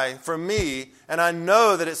eye for me. And I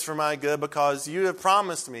know that it's for my good because you have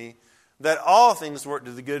promised me that all things work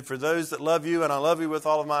to the good for those that love you, and I love you with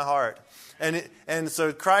all of my heart. And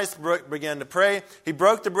so Christ began to pray. He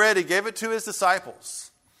broke the bread. He gave it to his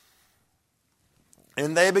disciples.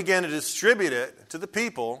 And they began to distribute it to the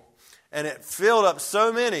people. And it filled up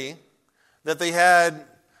so many that they had,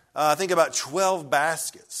 I think, about 12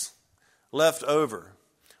 baskets left over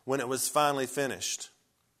when it was finally finished.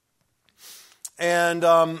 And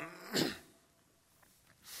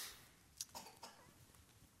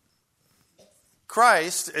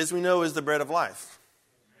Christ, as we know, is the bread of life.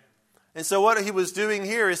 And so what he was doing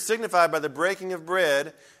here is signified by the breaking of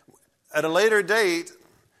bread. At a later date,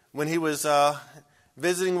 when he was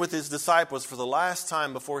visiting with his disciples for the last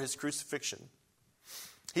time before his crucifixion,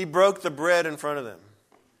 he broke the bread in front of them.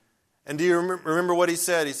 And do you remember what he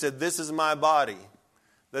said? He said, "This is my body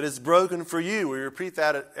that is broken for you." We repeat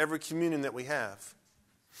that at every communion that we have.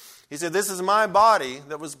 He said, "This is my body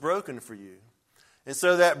that was broken for you." And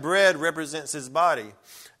so that bread represents his body.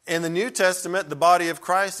 In the New Testament, the body of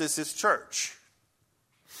Christ is his church.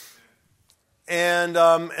 And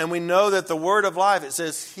we know that the word of life, it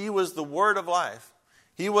says he was the word of life.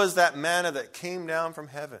 He was that manna that came down from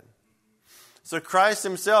heaven. So Christ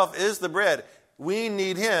himself is the bread. We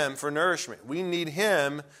need him for nourishment. We need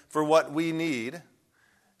him for what we need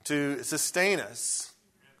to sustain us.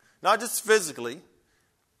 Not just physically.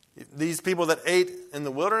 These people that ate in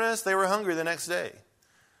the wilderness, they were hungry the next day.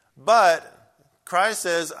 But Christ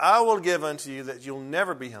says, "I will give unto you that you'll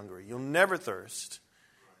never be hungry. You'll never thirst.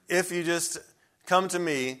 If you just come to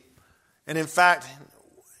me." And in fact,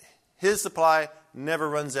 his supply never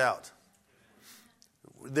runs out.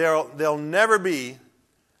 There'll never be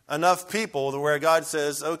enough people where God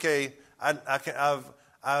says, "Okay, I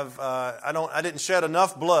didn't shed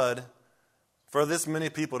enough blood for this many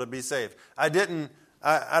people to be saved. I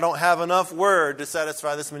don't have enough word to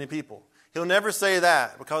satisfy this many people." He'll never say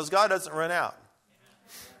that because God doesn't run out.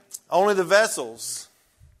 Only the vessels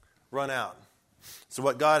run out. So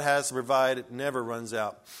what God has to provide never runs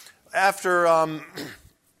out. After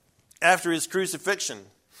his crucifixion,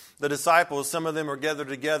 the disciples, some of them were gathered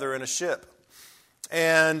together in a ship.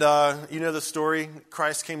 And you know the story.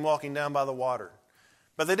 Christ came walking down by the water.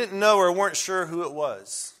 But they didn't know or weren't sure who it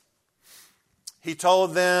was. He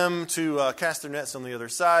told them to cast their nets on the other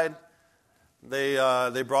side.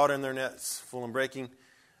 They brought in their nets full and breaking.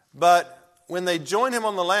 But when they joined him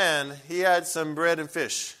on the land, he had some bread and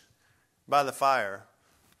fish by the fire.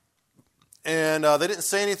 And they didn't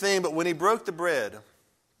say anything, but when he broke the bread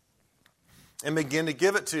and began to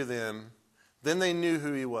give it to them, then they knew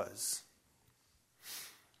who he was.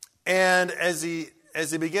 And as he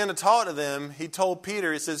began to talk to them, he told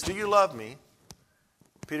Peter, he says, "Do you love me?"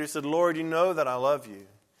 Peter said, "Lord, you know that I love you."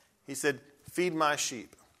 He said, "Feed my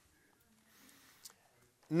sheep."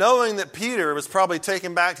 Knowing that Peter was probably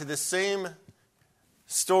taken back to the same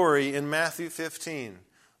story in Matthew 15,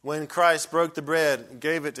 when Christ broke the bread,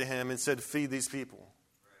 gave it to him, and said, "Feed these people."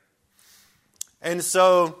 And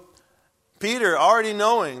so Peter, already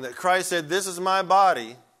knowing that Christ said, "This is my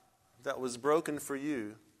body that was broken for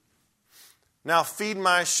you. Now feed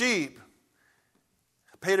my sheep."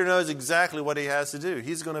 Peter knows exactly what he has to do.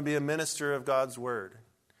 He's going to be a minister of God's word.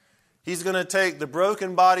 He's going to take the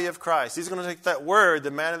broken body of Christ. He's going to take that word,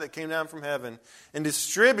 the manna that came down from heaven, and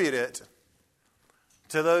distribute it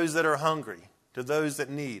to those that are hungry, to those that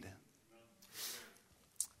need.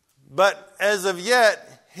 But as of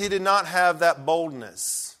yet, he did not have that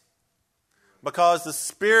boldness because the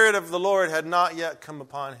Spirit of the Lord had not yet come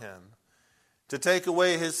upon him to take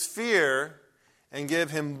away his fear and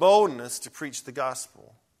give him boldness to preach the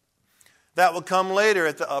gospel. That will come later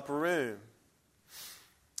at the upper room.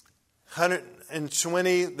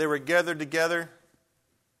 120, they were gathered together.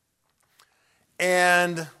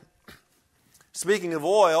 And speaking of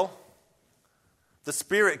oil, the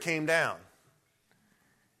Spirit came down.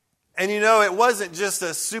 And it wasn't just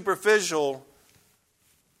a superficial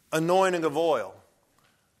anointing of oil.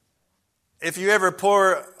 If you ever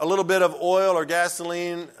pour a little bit of oil or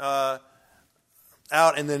gasoline out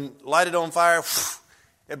and then light it on fire,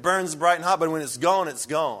 it burns bright and hot, but when it's gone, it's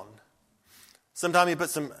gone. Sometimes you put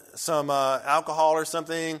some alcohol or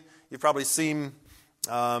something. You've probably seen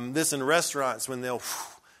this in restaurants when they'll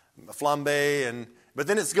flambe, but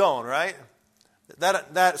then it's gone, right?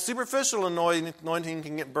 That superficial anointing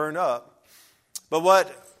can get burned up. But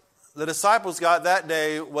what the disciples got that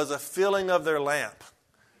day was a filling of their lamp,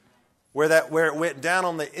 where it went down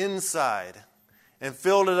on the inside and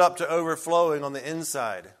filled it up to overflowing on the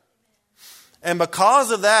inside. And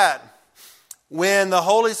because of that, when the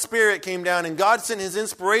Holy Spirit came down and God sent His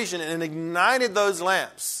inspiration and ignited those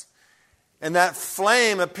lamps, and that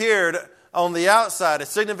flame appeared on the outside, a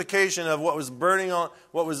signification of what was burning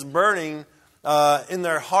in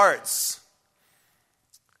their hearts.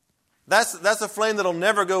 That's a flame that'll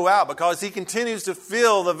never go out because He continues to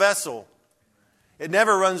fill the vessel. It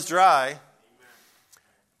never runs dry.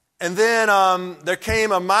 And then there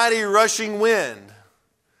came a mighty rushing wind.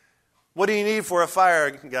 What do you need for a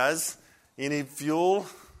fire, guys? You need fuel.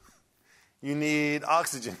 You need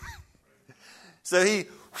oxygen. So He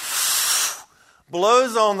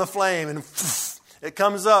blows on the flame and it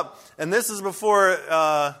comes up. And this is before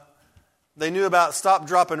they knew about stop,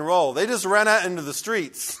 drop, and roll. They just ran out into the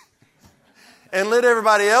streets and lit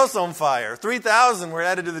everybody else on fire. 3,000 were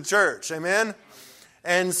added to the church. Amen?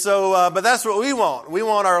 And so, but that's what we want. We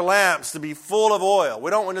want our lamps to be full of oil. We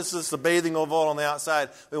don't want just a bathing of oil on the outside.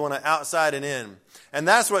 We want it outside and in. And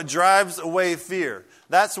that's what drives away fear.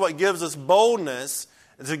 That's what gives us boldness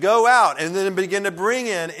to go out and then begin to bring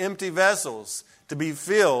in empty vessels to be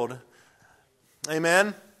filled.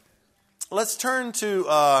 Amen? Let's turn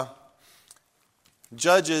to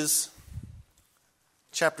Judges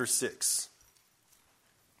chapter 6.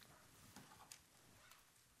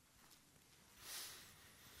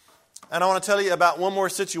 And I want to tell you about one more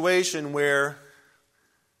situation where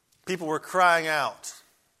people were crying out.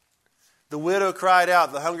 The widow cried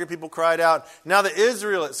out. The hungry people cried out. Now the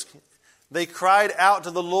Israelites, they cried out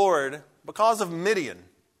to the Lord because of Midian.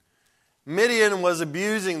 Midian was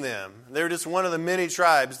abusing them. They were just one of the many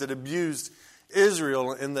tribes that abused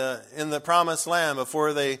Israel in the promised land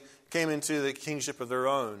before they came into the kingship of their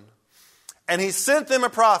own. And He sent them a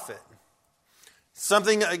prophet.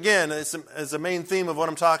 Something, again, is a main theme of what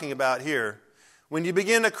I'm talking about here. When you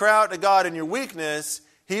begin to cry out to God in your weakness,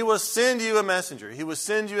 He will send you a messenger. He will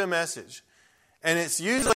send you a message. And it's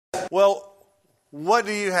usually, well, what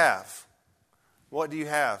do you have? What do you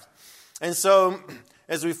have? And so,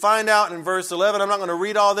 as we find out in verse 11, I'm not going to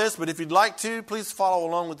read all this, but if you'd like to, please follow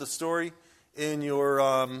along with the story in your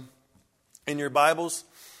Bibles.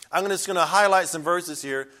 I'm just going to highlight some verses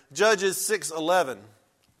here. Judges 6:11.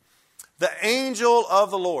 The angel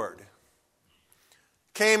of the Lord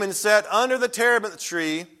came and sat under the terebinth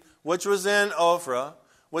tree, which was in Ophrah,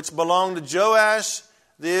 which belonged to Joash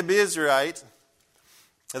the Abiezrite,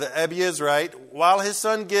 while his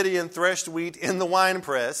son Gideon threshed wheat in the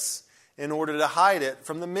winepress in order to hide it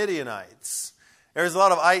from the Midianites. There's a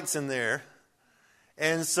lot of ites in there.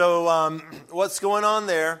 And so what's going on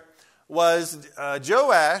there was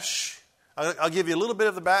Joash, I'll give you a little bit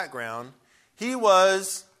of the background. He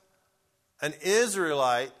was an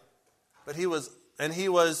Israelite, but he was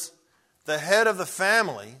the head of the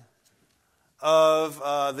family of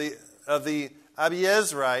the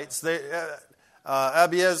Abiezrites.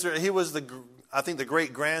 Abiezer, he was the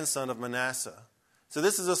great grandson of Manasseh. So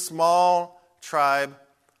this is a small tribe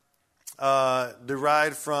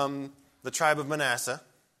derived from the tribe of Manasseh,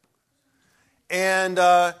 and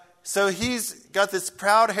so he's got this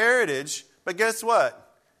proud heritage. But guess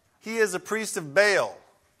what? He is a priest of Baal.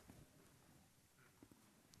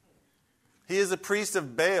 He is a priest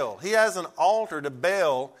of Baal. He has an altar to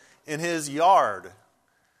Baal in his yard.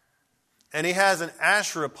 And he has an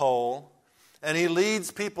Asherah pole. And he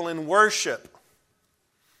leads people in worship.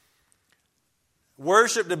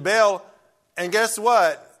 worship to Baal. And guess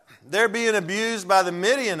what? They're being abused by the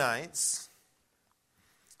Midianites.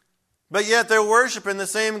 But yet they're worshiping the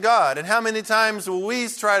same God. And how many times will we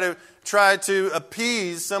try to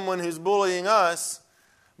appease someone who's bullying us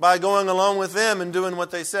by going along with them and doing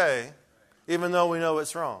what they say, even though we know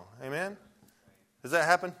it's wrong? Amen? Does that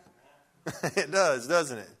happen? It does,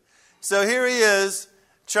 doesn't it? So here he is,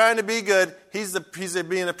 trying to be good. He's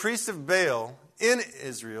being a priest of Baal in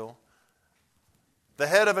Israel, the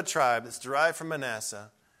head of a tribe that's derived from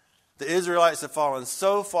Manasseh. The Israelites have fallen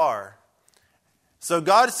so far. So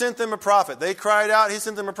God sent them a prophet. They cried out. He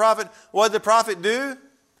sent them a prophet. What did the prophet do?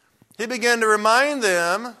 He began to remind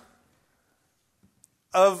them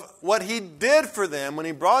of what he did for them when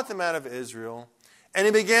he brought them out of Israel. And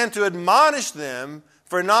he began to admonish them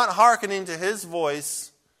for not hearkening to his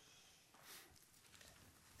voice.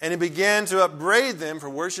 And he began to upbraid them for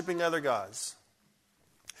worshiping other gods.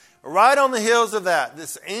 Right on the heels of that,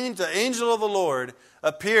 the angel of the Lord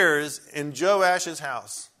appears in Joash's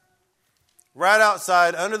house, right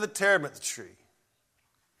outside under the terebinth tree.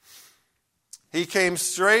 He came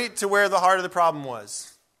straight to where the heart of the problem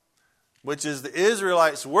was, which is the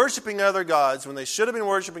Israelites worshiping other gods when they should have been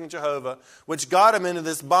worshiping Jehovah, which got them into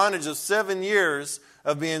this bondage of 7 years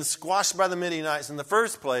of being squashed by the Midianites in the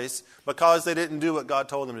first place because they didn't do what God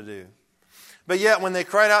told them to do. But yet when they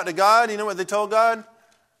cried out to God, you know what they told God?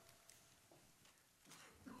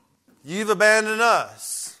 You've abandoned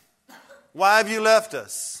us. Why have you left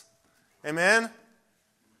us? Amen?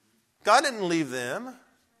 God didn't leave them.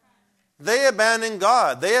 They abandoned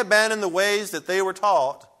God. They abandoned the ways that they were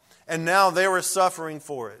taught, and now they were suffering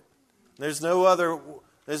for it. There's no other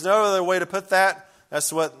way to put that.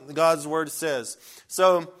 That's what God's word says.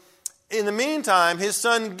 So, in the meantime, his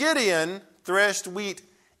son Gideon threshed wheat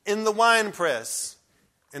in the winepress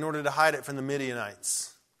in order to hide it from the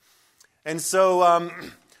Midianites. And so,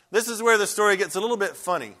 this is where the story gets a little bit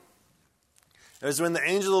funny. It's when the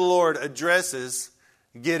angel of the Lord addresses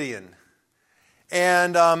Gideon.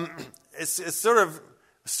 And it's sort of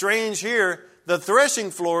strange here. The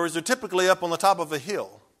threshing floors are typically up on the top of a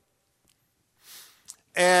hill.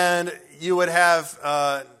 And you would have,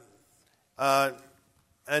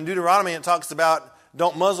 in Deuteronomy it talks about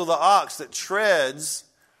don't muzzle the ox that treads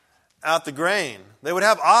out the grain. They would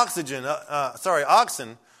have oxen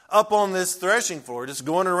up on this threshing floor, just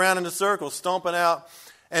going around in a circle, stomping out.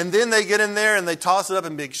 And then they get in there and they toss it up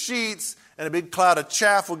in big sheets, and a big cloud of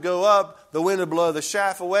chaff would go up. The wind would blow the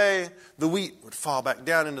chaff away. The wheat would fall back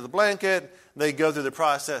down into the blanket. They'd go through the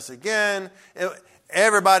process again.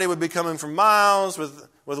 Everybody would be coming from miles with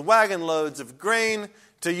wagon loads of grain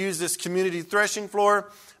to use this community threshing floor.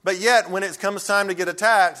 But yet, when it comes time to get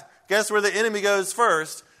attacked, guess where the enemy goes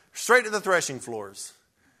first? Straight to the threshing floors.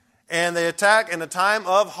 And they attack in a time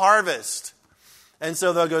of harvest. And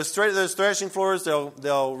so they'll go straight to those threshing floors.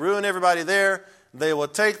 They'll ruin everybody there. They will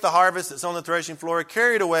take the harvest that's on the threshing floor,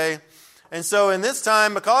 carry it away. And so in this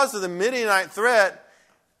time, because of the Midianite threat,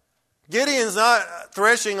 Gideon's not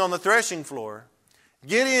threshing on the threshing floor.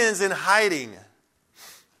 Gideon's in hiding.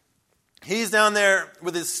 He's down there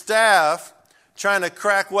with his staff trying to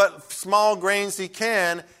crack what small grains he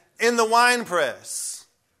can in the wine press.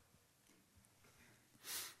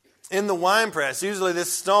 In the wine press. Usually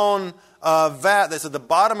this stone vat that's at the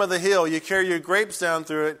bottom of the hill, you carry your grapes down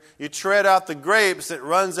through it, you tread out the grapes, it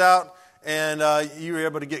runs out, and you're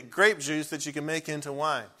able to get grape juice that you can make into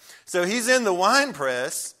wine. So he's in the wine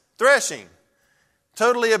press threshing.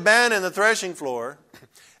 Totally abandoned the threshing floor.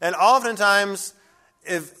 And oftentimes,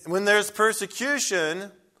 when there's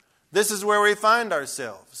persecution, this is where we find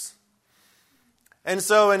ourselves. And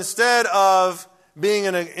so instead of being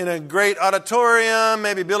in a great auditorium,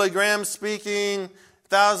 maybe Billy Graham speaking,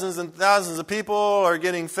 thousands and thousands of people are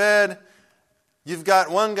getting fed, you've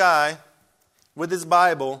got one guy with his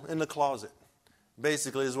Bible in the closet,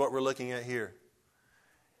 basically is what we're looking at here.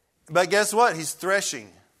 But guess what? He's threshing.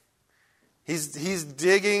 He's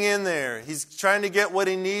digging in there. He's trying to get what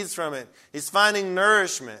he needs from it. He's finding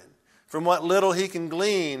nourishment from what little he can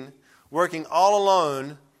glean, working all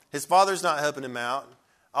alone. His father's not helping him out.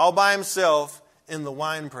 All by himself in the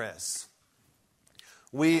wine press.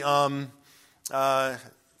 We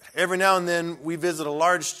every now and then we visit a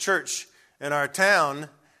large church in our town,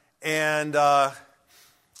 and I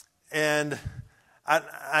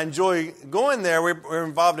enjoy going there. We're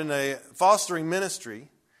involved in a fostering ministry.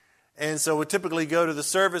 And so we typically go to the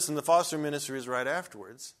service, and the foster ministry is right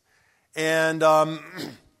afterwards. And I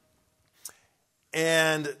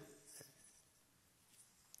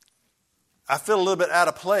feel a little bit out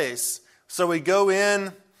of place. So we go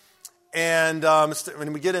in, and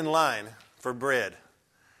when we get in line for bread.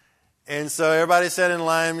 And so everybody's sat in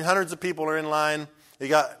line. Hundreds of people are in line. You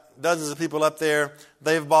got dozens of people up there.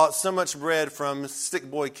 They've bought so much bread from Stick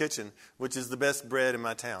Boy Kitchen, which is the best bread in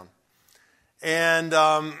my town. And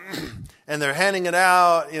they're handing it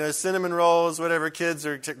out, cinnamon rolls, whatever. Kids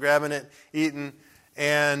are grabbing it, eating.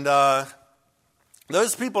 And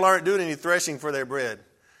those people aren't doing any threshing for their bread.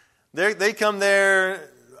 They come there,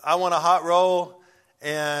 I want a hot roll,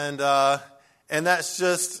 and that's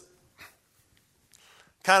just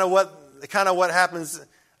kind of what happens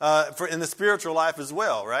in the spiritual life as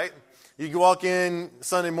well, right? You walk in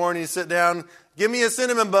Sunday morning, you sit down, give me a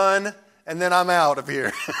cinnamon bun, and then I'm out of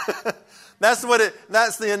here. That's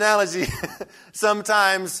the analogy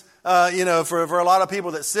sometimes, for a lot of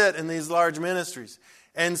people that sit in these large ministries.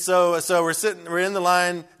 And so we're in the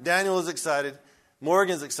line. Daniel is excited.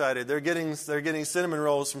 Morgan's excited. They're getting cinnamon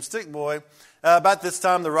rolls from Stick Boy. About this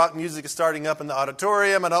time, the rock music is starting up in the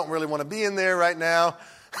auditorium. I don't really want to be in there right now.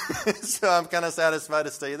 So I'm kind of satisfied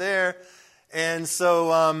to stay there. And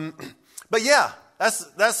so, but yeah,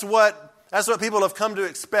 that's what people have come to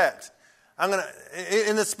expect.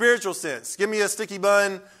 In the spiritual sense, give me a sticky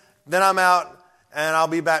bun, then I'm out, and I'll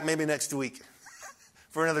be back maybe next week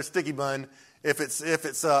for another sticky bun. If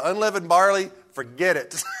it's unleavened barley, forget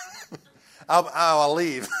it. I'll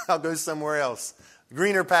leave. I'll go somewhere else.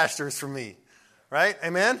 Greener pastures for me, right?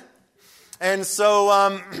 Amen. And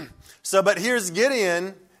but here's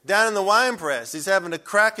Gideon down in the wine press. He's having to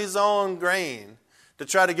crack his own grain to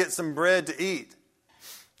try to get some bread to eat.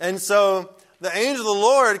 And so the angel of the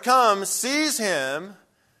Lord comes, sees him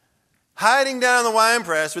hiding down in the wine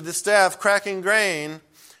press with his staff cracking grain,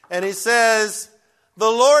 and he says,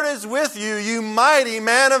 "The Lord is with you, you mighty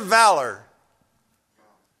man of valor."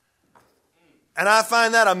 And I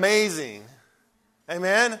find that amazing.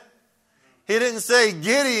 Amen? He didn't say,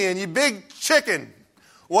 "Gideon, you big chicken,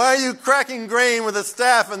 why are you cracking grain with a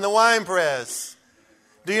staff in the wine press?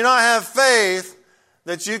 Do you not have faith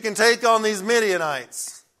that you can take on these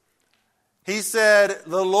Midianites?" He said,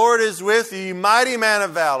 "The Lord is with you, you mighty man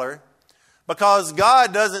of valor," because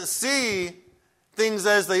God doesn't see things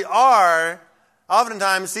as they are.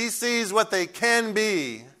 Oftentimes, He sees what they can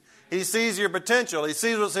be. He sees your potential. He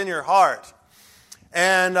sees what's in your heart.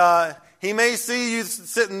 And He may see you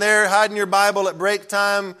sitting there hiding your Bible at break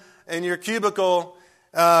time in your cubicle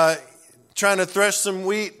trying to thresh some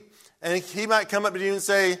wheat. And He might come up to you and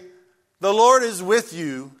say, "The Lord is with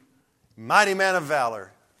you, mighty man of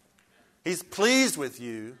valor." He's pleased with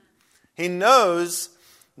you. He knows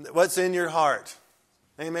what's in your heart.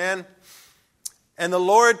 Amen? And the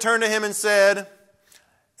Lord turned to him and said,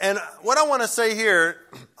 and what I want to say here,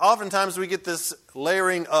 oftentimes we get this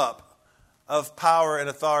layering up of power and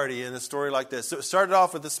authority in a story like this. So it started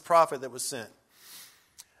off with this prophet that was sent.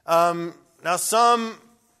 Now some,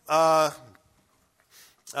 the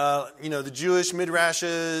Jewish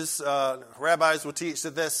midrashes, rabbis will teach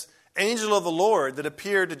that this angel of the Lord that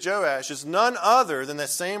appeared to Joash is none other than the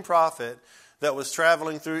same prophet that was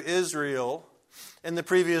traveling through Israel in the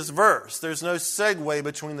previous verse. There's no segue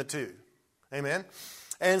between the two. Amen?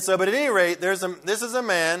 And so, but at any rate, this is a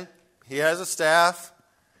man. He has a staff.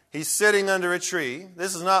 He's sitting under a tree.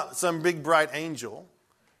 This is not some big bright angel.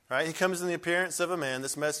 Right? He comes in the appearance of a man.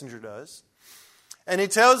 This messenger does. And he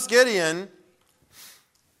tells Gideon,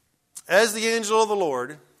 as the angel of the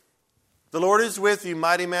Lord is with you,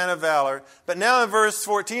 mighty man of valor. But now in verse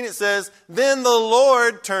 14 it says, then the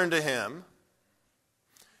Lord turned to him.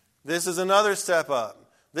 This is another step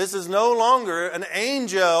up. This is no longer an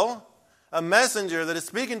angel, a messenger that is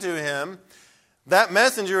speaking to him. That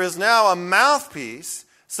messenger is now a mouthpiece,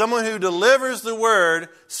 someone who delivers the word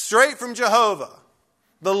straight from Jehovah.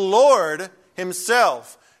 The Lord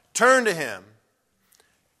himself turned to him,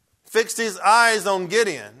 fixed his eyes on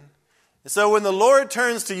Gideon. And so when the Lord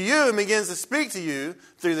turns to you and begins to speak to you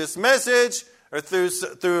through this message or through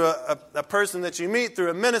a person that you meet,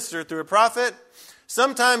 through a minister, through a prophet,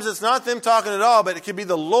 sometimes it's not them talking at all, but it could be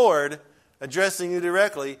the Lord addressing you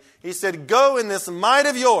directly. He said, go in this might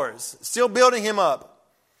of yours, still building him up,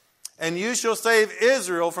 and you shall save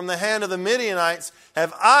Israel from the hand of the Midianites.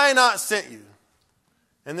 Have I not sent you?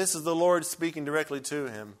 And this is the Lord speaking directly to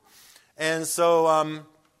him. And so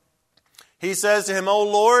he says to him, O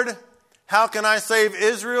Lord, how can I save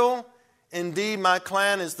Israel? Indeed, my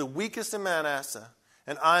clan is the weakest in Manasseh,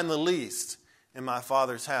 and I am the least in my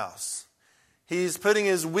father's house. He's putting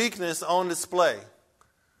his weakness on display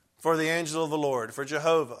for the angel of the Lord, for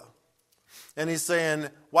Jehovah. And he's saying,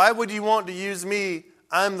 why would you want to use me?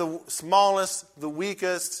 I'm the smallest, the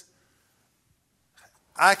weakest.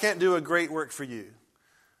 I can't do a great work for you.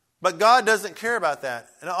 But God doesn't care about that.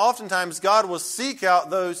 And oftentimes God will seek out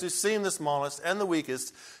those who seem the smallest and the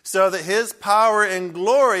weakest so that His power and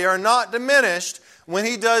glory are not diminished when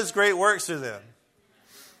He does great works through them.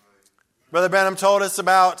 Brother Branham told us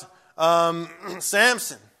about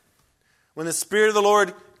Samson. When the Spirit of the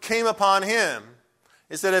Lord came upon him,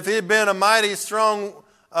 he said if he had been a mighty strong,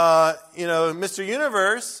 Mr.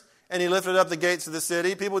 Universe, and he lifted up the gates of the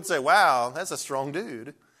city, people would say, wow, that's a strong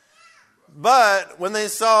dude. But when they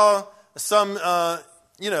saw some,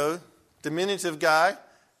 diminutive guy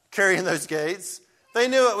carrying those gates, they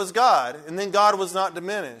knew it was God, and then God was not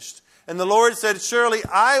diminished. And the Lord said, surely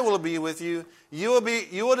I will be with you. You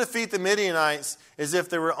will defeat the Midianites as if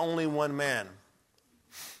there were only one man.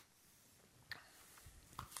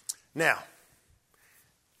 Now,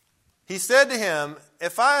 he said to him,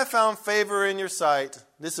 if I have found favor in your sight,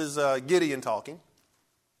 this is Gideon talking,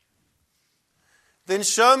 then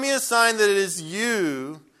show me a sign that it is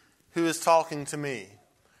you who is talking to me.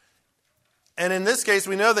 And in this case,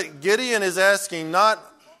 we know that Gideon is asking, not,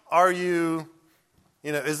 are you,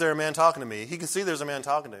 is there a man talking to me? He can see there's a man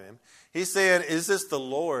talking to him. He's saying, is this the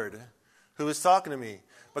Lord who is talking to me?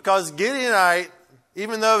 Because Gideonite,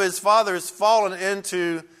 even though his father has fallen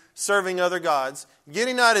into serving other gods,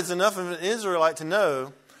 Gideonite is enough of an Israelite to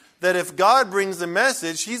know that if God brings the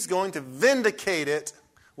message, He's going to vindicate it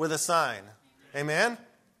with a sign. Amen?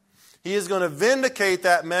 He is going to vindicate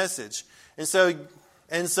that message. And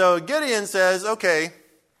so Gideon says, okay,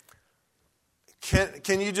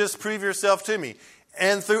 can you just prove yourself to me?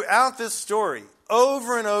 And throughout this story,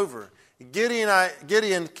 over and over,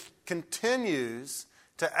 Gideon continues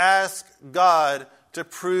to ask God to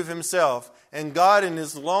prove Himself. And God, in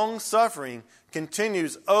His long suffering,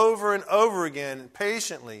 continues over and over again,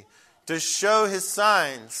 patiently, to show His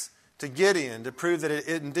signs to Gideon, to prove that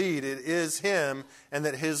indeed it is Him and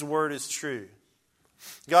that His word is true.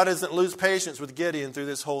 God doesn't lose patience with Gideon through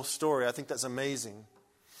this whole story. I think that's amazing.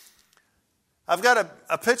 I've got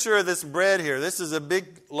a picture of this bread here. This is a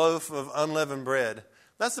big loaf of unleavened bread.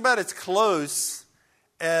 That's about as close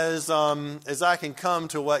as I can come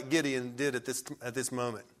to what Gideon did at this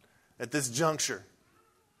moment, at this juncture.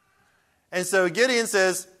 And so Gideon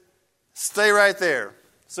says, stay right there.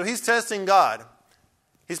 So he's testing God.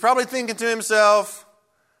 He's probably thinking to himself,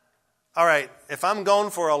 all right, if I'm gone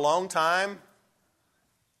for a long time,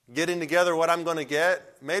 getting together what I'm going to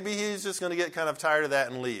get, maybe he's just going to get kind of tired of that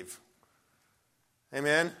and leave.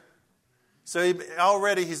 Amen? So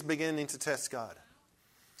he's beginning to test God.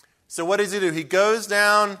 So what does he do? He goes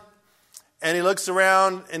down and he looks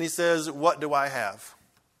around and he says, what do I have?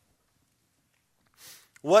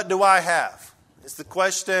 What do I have? It's the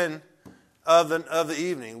question of the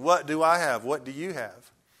evening. What do I have? What do you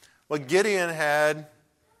have? Well, Gideon had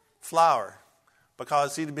flour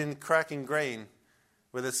because he'd been cracking grain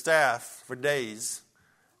with a staff for days,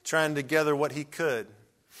 trying to gather what he could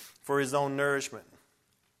for his own nourishment.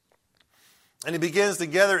 And he begins to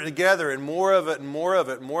gather it together, and more of it, and more of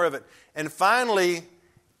it, and more of it. And finally,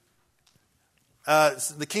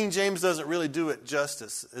 the King James doesn't really do it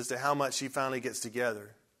justice as to how much he finally gets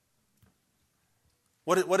together.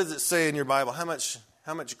 What does it say in your Bible? How much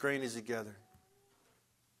grain is he gathered?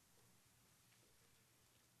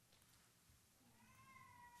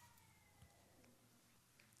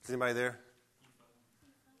 Is anybody there?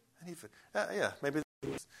 Yeah, maybe.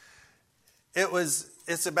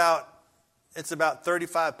 It's about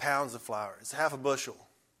 35 pounds of flour. It's half a bushel.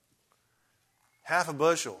 Half a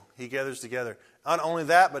bushel he gathers together. Not only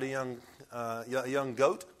that, but a young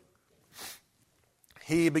goat.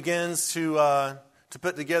 He begins to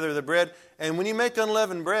put together the bread. And when you make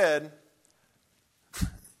unleavened bread,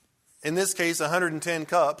 in this case 110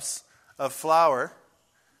 cups of flour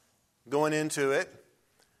going into it,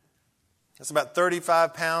 that's about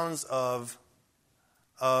 35 pounds of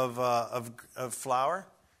flour.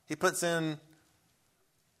 He puts in,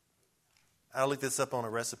 I looked this up on a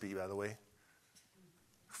recipe, by the way,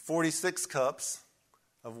 46 cups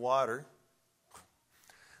of water.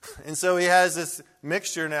 And so he has this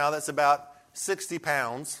mixture now that's about 60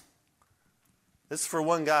 pounds. This is for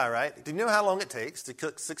one guy, right? Do you know how long it takes to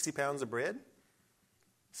cook 60 pounds of bread?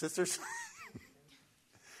 Sisters?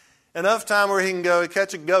 Enough time where he can go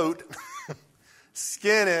catch a goat,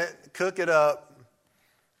 skin it, cook it up,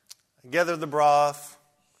 gather the broth,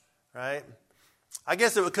 right? I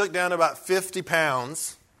guess it would cook down to about 50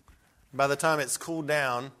 pounds by the time it's cooled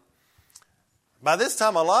down. By this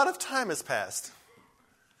time, a lot of time has passed.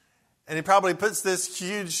 And he probably puts this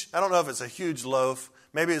huge, I don't know if it's a huge loaf,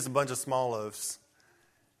 maybe it's a bunch of small loaves,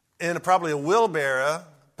 in probably a wheelbarrow,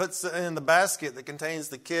 puts it in the basket that contains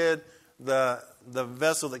the kid, the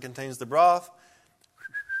vessel that contains the broth,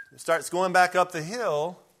 starts going back up the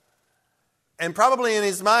hill. And probably in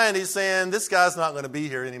his mind, he's saying, this guy's not going to be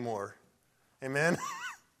here anymore. Amen?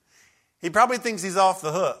 He probably thinks he's off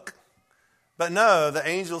the hook. But no, the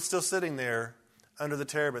angel's still sitting there under the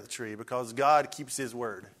terebinth tree because God keeps his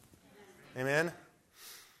word. Amen?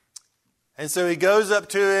 And so he goes up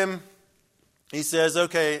to him. He says,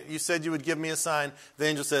 you said you would give me a sign. The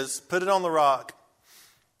angel says, put it on the rock.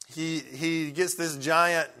 He gets this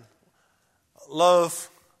giant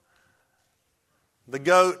loaf, the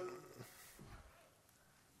goat,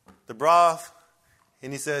 the broth,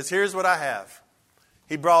 and he says, here's what I have.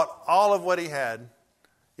 He brought all of what he had,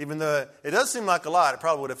 even though it does seem like a lot. It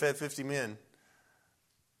probably would have fed 50 men.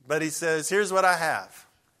 But he says, here's what I have.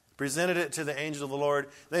 Presented it to the angel of the Lord.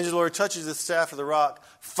 The angel of the Lord touches the staff of the rock.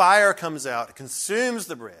 Fire comes out. It consumes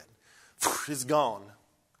the bread. It's gone.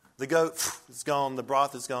 The goat is gone. The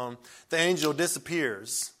broth is gone. The angel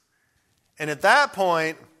disappears. And at that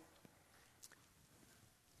point,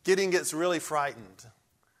 Gideon gets really frightened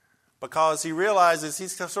because he realizes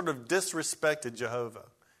he's sort of disrespected Jehovah.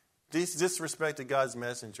 He's disrespected God's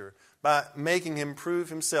messenger by making him prove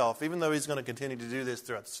himself, even though he's going to continue to do this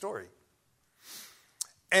throughout the story.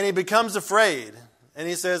 And he becomes afraid. And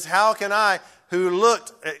he says, how can I, who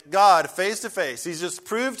looked at God face to face, he's just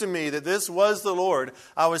proved to me that this was the Lord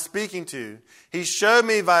I was speaking to. He showed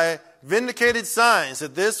me by vindicated signs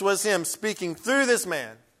that this was him speaking through this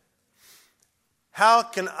man. How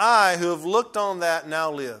can I, who have looked on that, now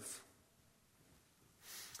live?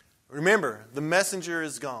 Remember, the messenger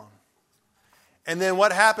is gone. And then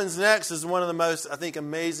what happens next is one of the most, I think,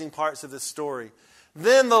 amazing parts of this story.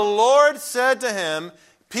 Then the Lord said to him,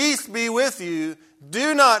 peace be with you.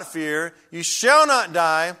 Do not fear. You shall not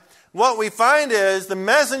die. What we find is the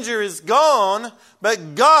messenger is gone,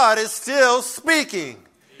 but God is still speaking.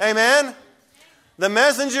 Amen? The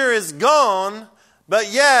messenger is gone,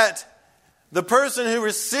 but yet the person who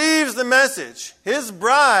receives the message, his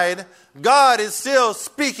bride, God is still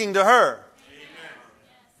speaking to her. Amen.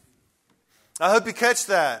 I hope you catch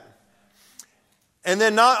that. And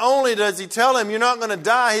then not only does he tell him, you're not going to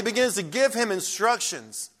die, he begins to give him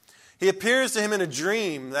instructions. He appears to him in a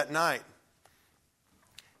dream that night.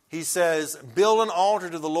 He says, build an altar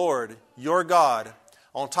to the Lord, your God,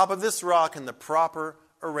 on top of this rock in the proper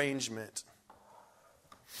arrangement.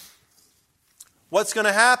 What's going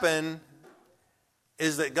to happen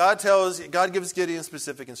is that God gives Gideon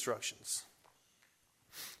specific instructions.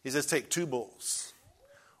 He says, take 2 bulls.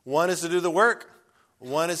 One is to do the work.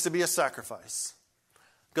 One is to be a sacrifice.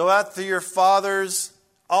 Go out to your father's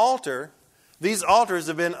altar. These altars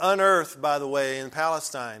have been unearthed, by the way, in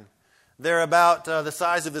Palestine. They're about the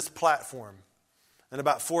size of this platform and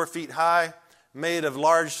about 4 feet high, made of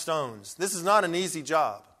large stones. This is not an easy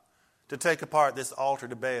job to take apart this altar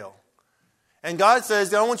to Baal. And God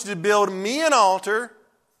says, I want you to build me an altar,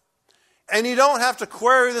 and you don't have to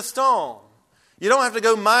quarry the stone. You don't have to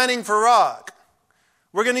go mining for rock.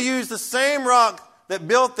 We're going to use the same rock that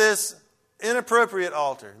built this inappropriate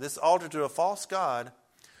altar, this altar to a false god,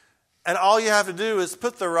 and all you have to do is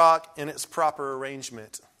put the rock in its proper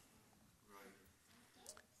arrangement.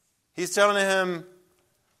 He's telling him,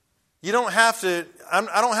 you don't have to, I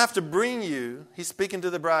don't have to bring you, he's speaking to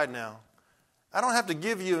the bride now, I don't have to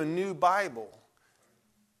give you a new Bible.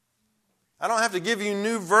 I don't have to give you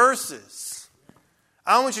new verses.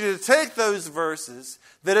 I want you to take those verses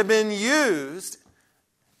that have been used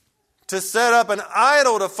to set up an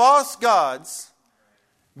idol to false gods,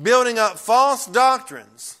 building up false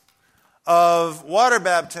doctrines of water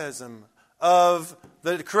baptism, of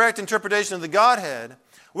the correct interpretation of the Godhead.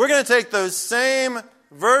 We're going to take those same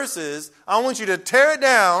verses. I want you to tear it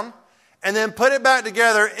down and then put it back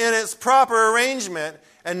together in its proper arrangement,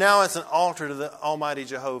 and now it's an altar to the Almighty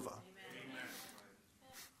Jehovah. Amen.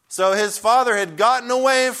 So his father had gotten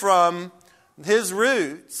away from his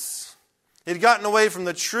roots. He'd gotten away from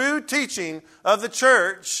the true teaching of the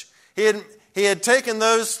church. He had taken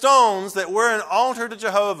those stones that were an altar to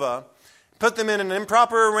Jehovah, put them in an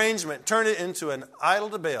improper arrangement, turned it into an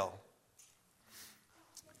idol to Baal.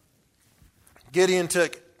 Gideon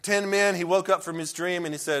took 10 men. He woke up from his dream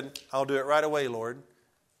and he said, I'll do it right away, Lord.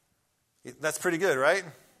 That's pretty good, right?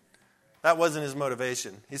 That wasn't his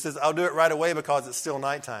motivation. He says, I'll do it right away because it's still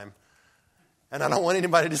nighttime. And I don't want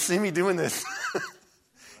anybody to see me doing this.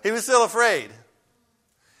 He was still afraid.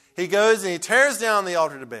 He goes and he tears down the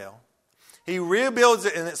altar to Baal. He rebuilds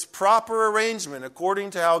it in its proper arrangement according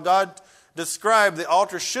to how God described the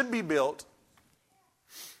altar should be built.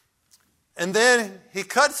 And then he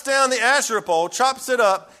cuts down the Asherah pole, chops it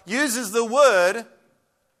up, uses the wood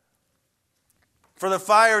for the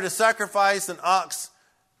fire to sacrifice an ox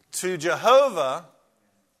to Jehovah.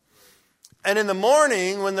 And in the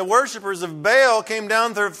morning, when the worshipers of Baal came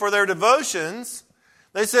down for their devotions,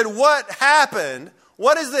 they said, "What happened?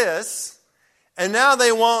 What is this?" And now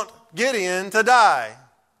they want Gideon to die.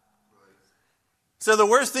 So the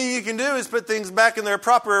worst thing you can do is put things back in their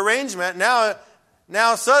proper arrangement.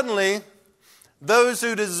 Now suddenly, those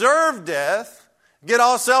who deserve death get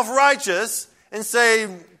all self-righteous and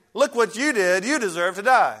say, "Look what you did. You deserve to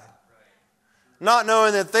die." Not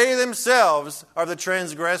knowing that they themselves are the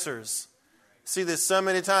transgressors. See this so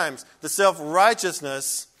many times. The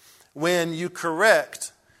self-righteousness when you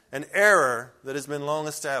correct an error that has been long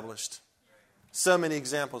established. So many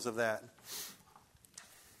examples of that.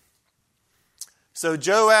 So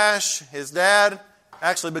Joash, his dad,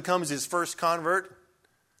 actually becomes his first convert.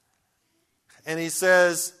 And he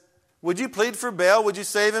says, "Would you plead for Baal? Would you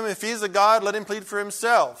save him? If he's a god, let him plead for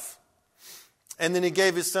himself." And then he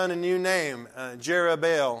gave his son a new name,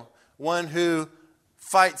 Jerubbaal, one who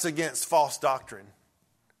fights against false doctrine.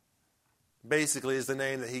 Basically is the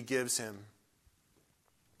name that he gives him.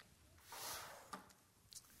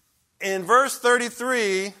 In verse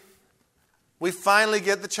 33, we finally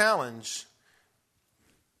get the challenge.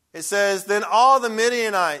 It says, "Then all the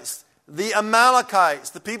Midianites, the Amalekites,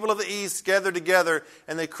 the people of the east gathered together,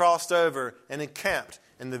 and they crossed over and encamped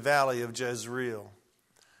in the valley of Jezreel."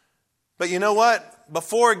 But you know what?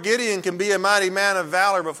 Before Gideon can be a mighty man of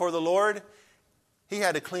valor before the Lord, he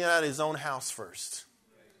had to clean out his own house first.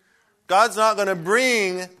 God's not going to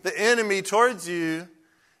bring the enemy towards you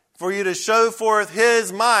for you to show forth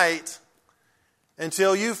his might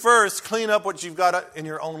until you first clean up what you've got in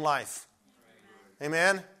your own life.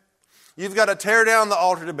 Amen? You've got to tear down the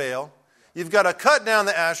altar to Baal. You've got to cut down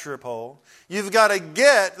the Asherah pole. You've got to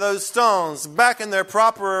get those stones back in their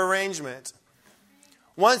proper arrangement.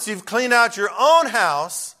 Once you've cleaned out your own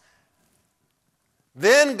house,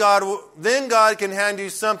 then God can hand you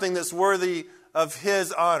something that's worthy of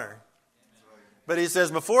His honor. But He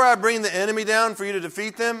says, before I bring the enemy down for you to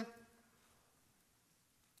defeat them,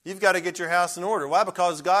 you've got to get your house in order. Why?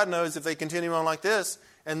 Because God knows if they continue on like this,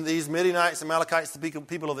 and these Midianites, Amalekites, the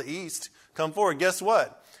people of the east, come forward, guess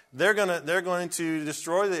what? They're going to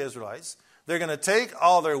destroy the Israelites. They're going to take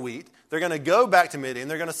all their wheat. They're going to go back to Midian.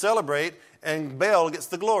 They're going to celebrate, and Baal gets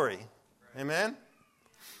the glory. Amen?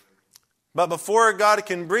 But before God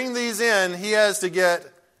can bring these in, He has to get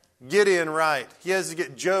Gideon right. He has to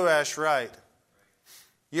get Joash right.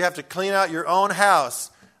 You have to clean out your own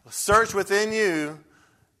house. Search within you,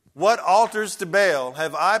 what altars to Baal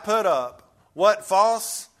have I put up? What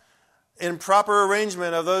false, improper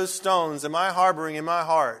arrangement of those stones am I harboring in my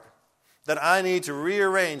heart that I need to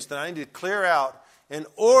rearrange, that I need to clear out in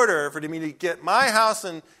order for me to get my house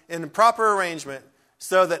in proper arrangement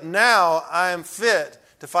so that now I am fit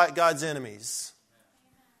to fight God's enemies?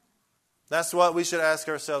 That's what we should ask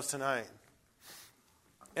ourselves tonight.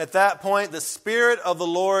 At that point, the Spirit of the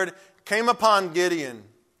Lord came upon Gideon.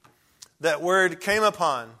 That word came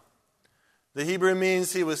upon. The Hebrew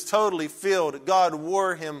means he was totally filled. God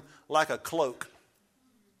wore him like a cloak.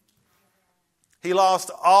 He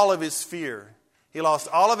lost all of his fear. He lost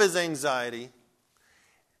all of his anxiety.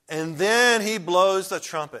 And then he blows the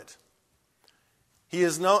trumpet.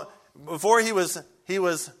 Before he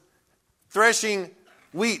was threshing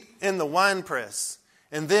wheat in the winepress.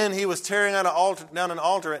 And then he was tearing down an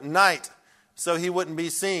altar at night so he wouldn't be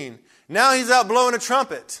seen. Now he's out blowing a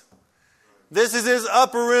trumpet. This is his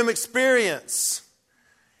upper room experience.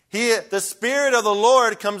 The Spirit of the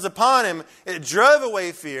Lord comes upon him. It drove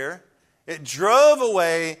away fear. It drove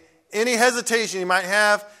away any hesitation he might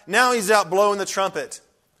have. Now he's out blowing the trumpet.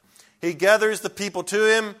 He gathers the people to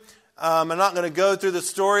him. I'm not going to go through the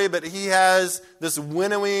story, but he has this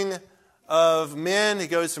winnowing of men. He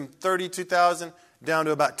goes from 32,000 down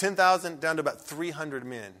to about 10,000, down to about 300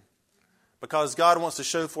 men. Because God wants to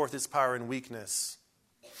show forth His power and weakness.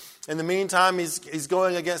 In the meantime, he's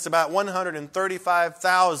going against about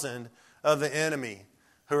 135,000 of the enemy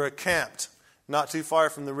who are camped not too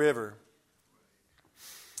far from the river.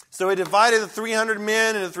 So he divided the 300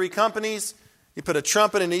 men into 3 companies. He put a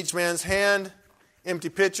trumpet in each man's hand, empty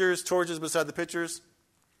pitchers, torches beside the pitchers.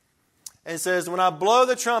 And it says, when I blow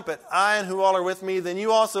the trumpet, I and who all are with me, then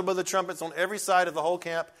you also blow the trumpets on every side of the whole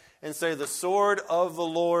camp and say, the sword of the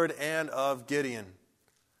Lord and of Gideon.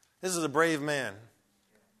 This is a brave man.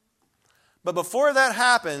 But before that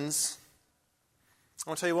happens, I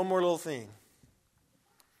want to tell you one more little thing.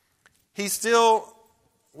 He still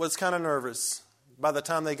was kind of nervous by the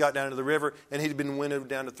time they got down to the river, and he'd been winnowed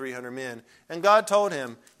down to 300 men. And God told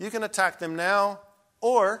him, you can attack them now,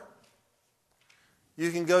 or you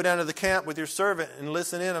can go down to the camp with your servant and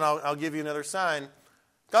listen in, and I'll give you another sign.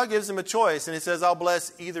 God gives him a choice, and He says, I'll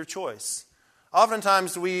bless either choice.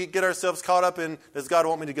 Oftentimes we get ourselves caught up in, does God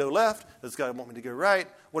want me to go left? Does God want me to go right?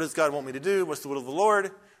 What does God want me to do? What's the will of the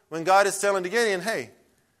Lord? When God is telling to Gideon, hey,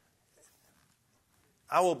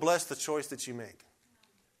 I will bless the choice that you make.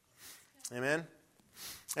 Amen?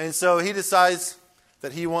 And so he decides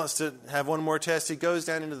that he wants to have one more test. He goes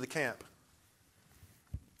down into the camp.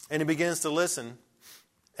 And he begins to listen.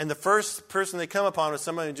 And the first person they come upon was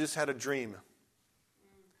somebody who just had a dream.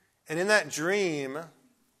 And in that dream,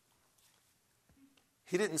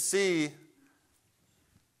 he didn't see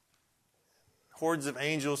hordes of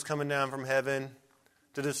angels coming down from heaven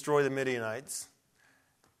to destroy the Midianites.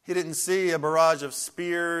 He didn't see a barrage of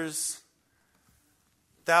spears,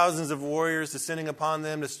 thousands of warriors descending upon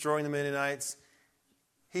them, destroying the Midianites.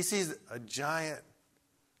 He sees a giant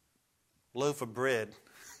loaf of bread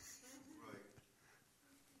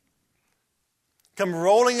come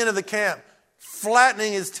rolling into the camp,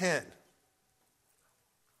 flattening his tent.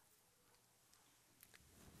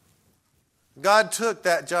 God took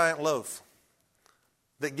that giant loaf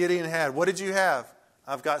that Gideon had. What did you have?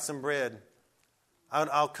 I've got some bread.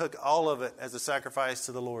 I'll cook all of it as a sacrifice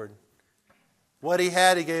to the Lord. What he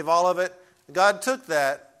had, he gave all of it. God took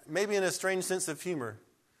that, maybe in a strange sense of humor,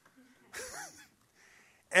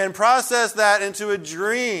 and processed that into a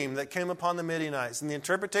dream that came upon the Midianites. And the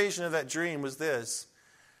interpretation of that dream was this: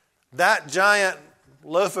 that giant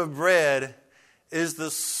loaf of bread is the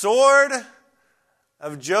sword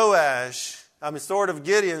of sword of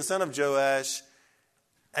Gideon, son of Joash,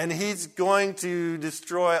 and he's going to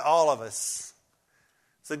destroy all of us.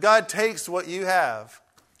 So God takes what you have.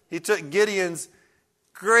 He took Gideon's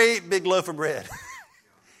great big loaf of bread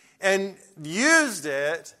and used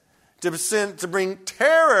it to bring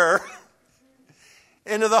terror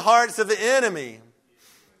into the hearts of the enemy.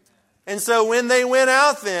 And so when they went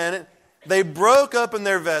out then, they broke open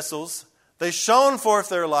their vessels, they shone forth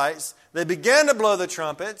their lights, they began to blow the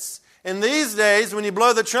trumpets. In these days, when you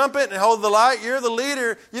blow the trumpet and hold the light, you're the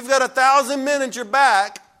leader. You've got 1,000 men at your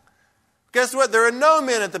back. Guess what? There were no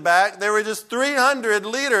men at the back. There were just 300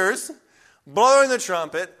 leaders blowing the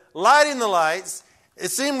trumpet, lighting the lights. It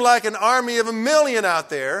seemed like an army of 1,000,000 out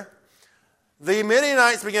there. The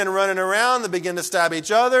Midianites began running around. They began to stab each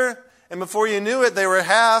other. And before you knew it, they were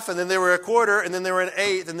half, and then they were a quarter, and then they were an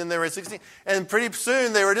eighth, and then they were a 16th. And pretty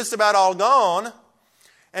soon, they were just about all gone.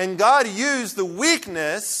 And God used the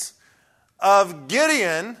weakness of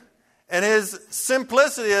Gideon and his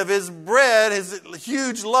simplicity of his bread, his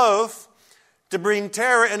huge loaf, to bring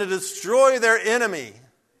terror and to destroy their enemy.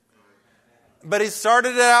 But he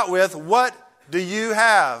started it out with, what do you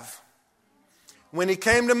have? When he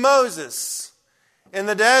came to Moses in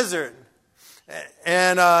the desert,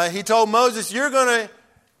 and he told Moses, you're going to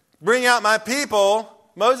bring out my people.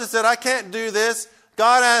 Moses said, I can't do this.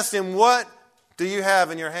 God asked him, what do you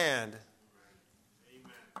have in your hand?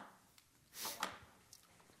 Amen.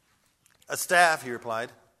 A staff, he replied.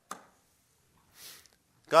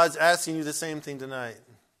 God's asking you the same thing tonight.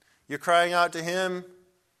 You're crying out to him.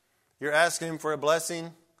 You're asking him for a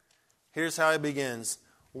blessing. Here's how it begins.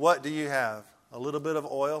 What do you have? A little bit of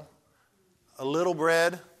oil? A little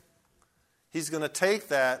bread? He's going to take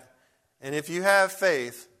that, and if you have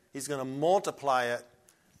faith, he's going to multiply it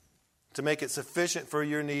to make it sufficient for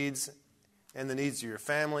your needs and the needs of your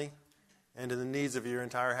family and to the needs of your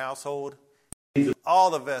entire household. All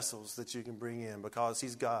the vessels that you can bring in, because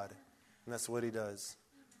he's God, and that's what he does.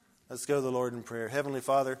 Let's go to the Lord in prayer. Heavenly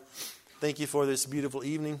Father, thank you for this beautiful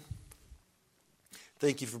evening.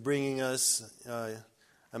 Thank you for bringing us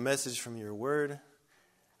a message from your word.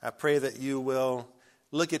 I pray that you will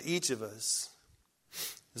look at each of us.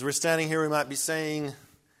 As we're standing here, we might be saying,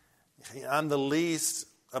 I'm the least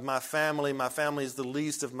of my family. My family is the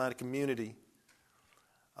least of my community.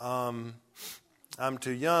 I'm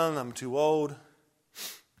too young. I'm too old.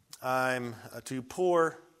 I'm too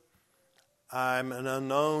poor. I'm an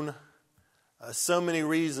unknown. So many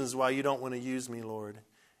reasons why you don't want to use me, Lord.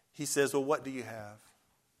 He says, well, what do you have?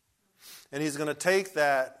 And he's going to take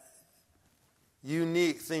that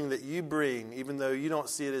unique thing that you bring, even though you don't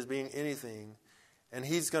see it as being anything, and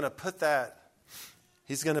he's going to put that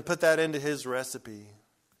into his recipe,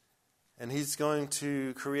 and he's going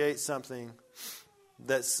to create something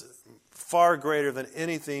that's far greater than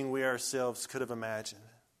anything we ourselves could have imagined.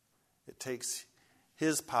 It takes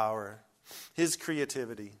his power, his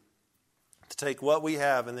creativity, to take what we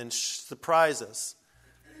have and then surprise us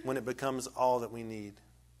when it becomes all that we need.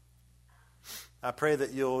 I pray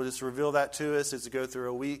that you'll just reveal that to us as we go through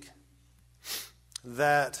a week.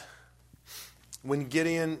 That when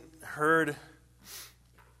Gideon heard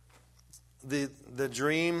the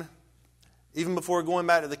dream, Even before going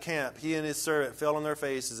back to the camp, he and his servant fell on their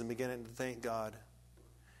faces and began to thank God.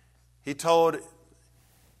 He told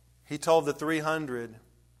the 300,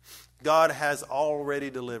 God has already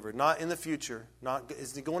delivered. Not in the future, not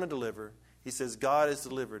is he going to deliver. He says, God has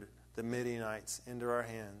delivered the Midianites into our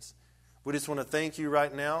hands. We just want to thank you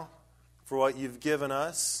right now for what you've given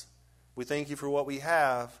us. We thank you for what we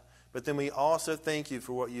have, but then we also thank you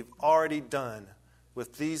for what you've already done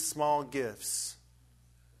with these small gifts.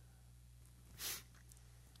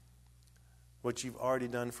 What you've already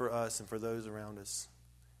done for us and for those around us.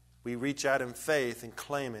 We reach out in faith and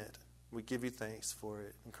claim it. We give you thanks for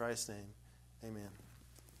it. In Christ's name, amen.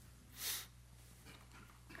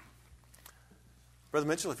 Brother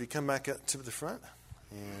Mitchell, if you come back up to the front,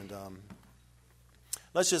 and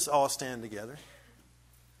let's just all stand together.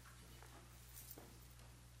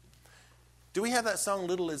 Do we have that song,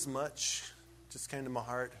 Little Is Much? Just came to my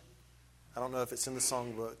heart. I don't know if it's in the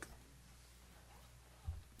songbook.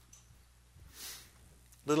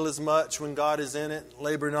 Little is much when God is in it.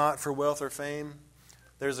 Labor not for wealth or fame.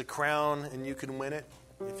 There's a crown and you can win it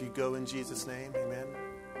if you go in Jesus' name. Amen.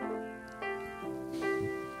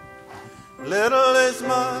 Little is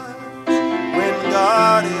much when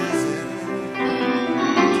God is in it.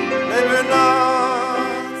 Labor not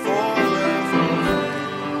for wealth or fame.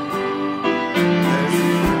 There's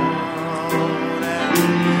a crown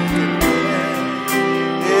and you can win it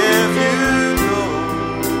if you go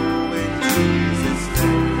in Jesus'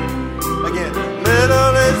 name. Again,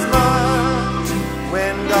 little is much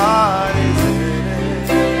when God is in it.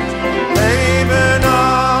 Labor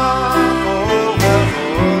not for wealth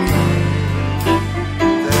or fame.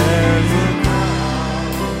 There's a crown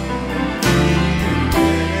you can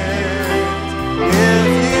win it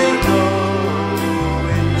if you go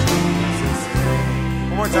in Jesus' name.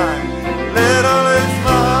 One more time. Little is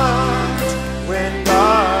much when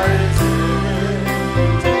God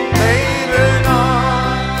is in it. Labor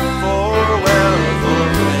not for wealth or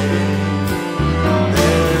fame.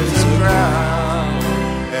 There's a crown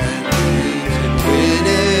and you can Win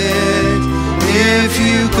it if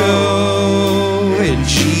you go in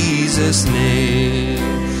Jesus' name.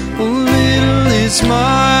 Oh, little is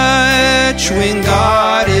much when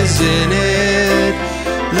God is in it.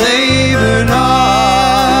 Labor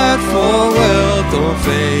not for wealth or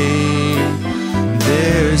fame.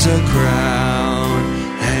 There's a crown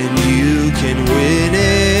and you can win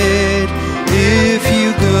it if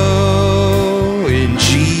you go in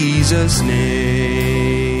Jesus'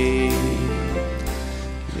 name.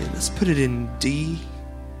 Yeah, let's put it in D.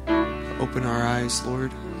 Open our eyes,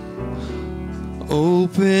 Lord.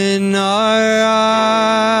 Open our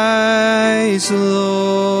eyes,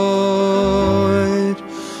 Lord.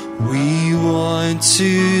 We want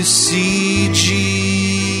to see Jesus,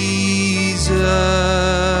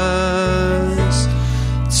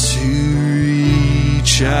 to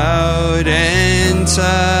reach out and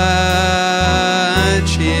touch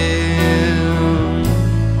Him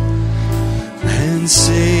and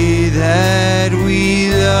say that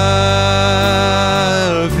we love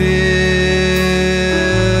Him.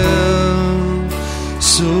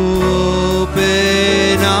 So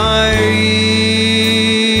open our ears,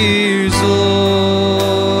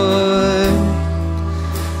 Lord,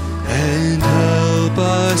 and help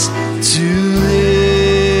us to listen.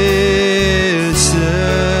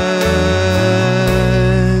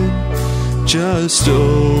 Just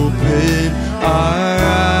open our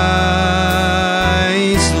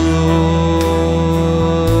eyes, Lord.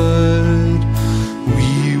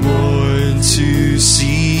 We want to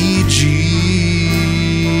see Jesus.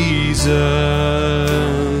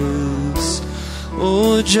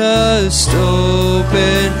 Oh, just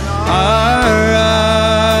open our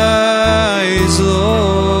eyes,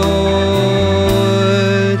 Lord.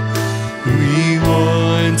 We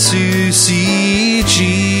want to see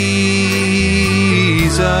Jesus,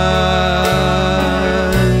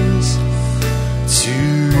 to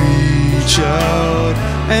reach out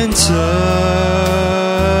and touch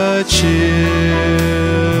Him,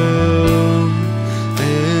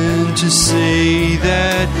 and to say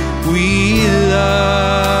that we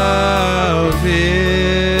love Him.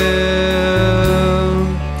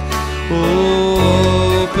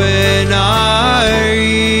 Open our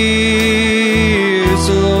ears,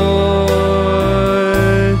 Lord,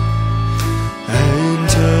 and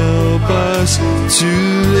help us to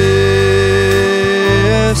listen.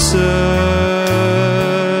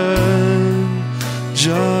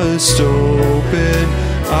 Just open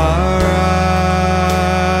our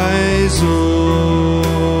eyes, Lord.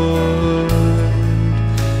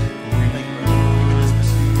 We want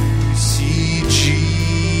to see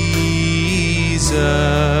Jesus,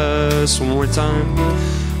 us. One more time.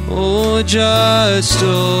 Oh, just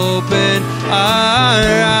open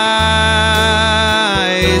our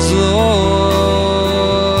eyes, Lord.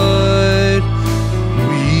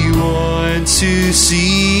 We want to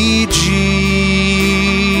see Jesus.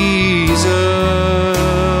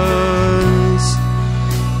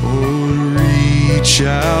 Oh, reach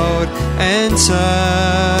out and touch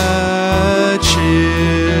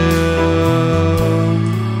Him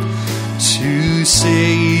to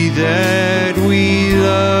say that we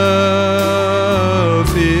love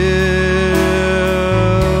Him.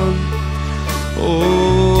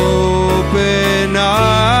 Open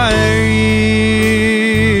our ears,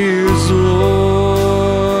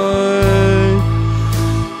 Lord,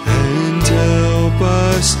 and help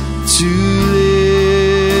us to listen.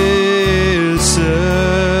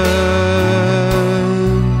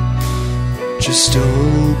 Just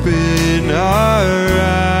open our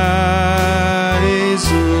eyes,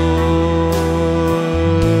 Lord.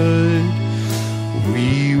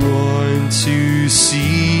 We want to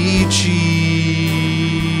see Jesus.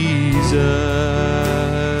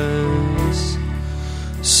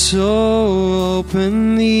 So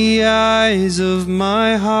open the eyes of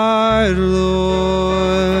my heart, Lord,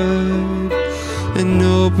 and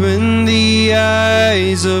open the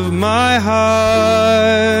eyes of my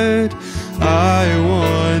heart. I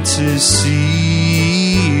want to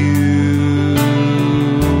see you.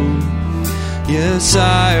 Yes,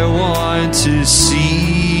 I want to see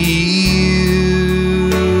you.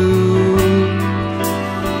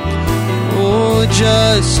 Oh,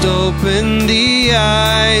 just open the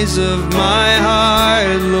eyes of my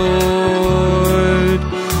heart, Lord.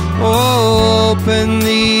 Oh, open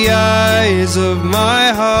the eyes of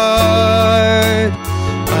my heart.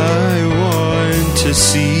 I want to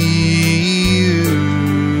see you.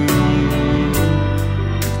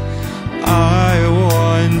 I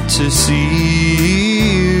want to see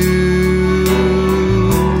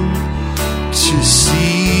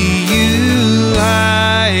you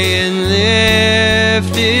high and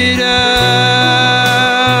lifted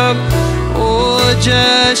up. Oh,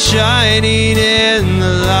 just shining in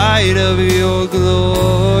the light of your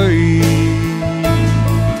glory.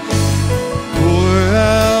 Pour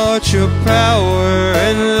out your power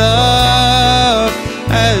and love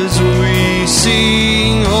as we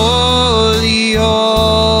sing, holy,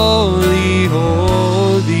 holy,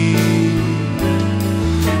 holy.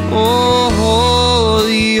 Oh,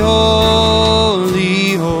 holy,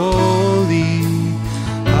 holy, holy.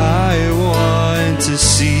 I want to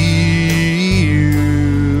see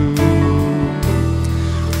you.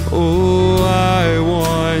 Oh, I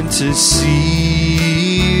want to see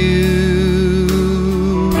you.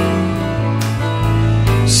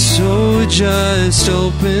 So just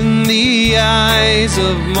open the eyes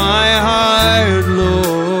of my heart,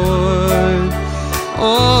 Lord.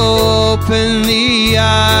 Open the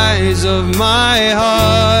eyes of my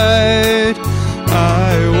heart.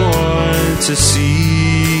 I want to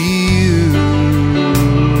see you.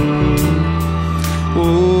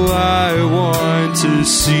 Oh, I want to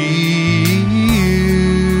see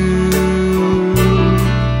you.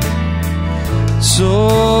 So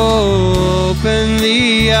open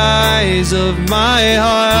the eyes of my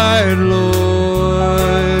heart,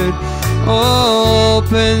 Lord.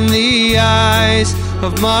 Open the eyes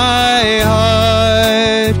of my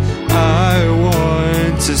heart. I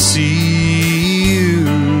want to see you.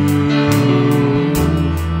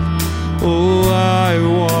 Oh, I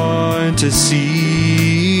want to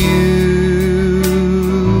see you.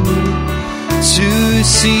 To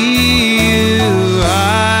see you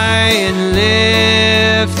high and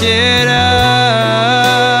lifted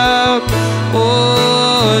up.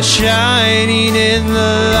 Oh, shining in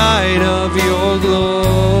the light of your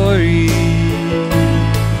glory.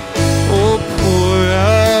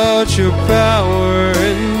 Your power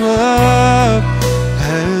and love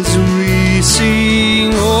as we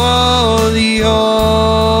sing, holy,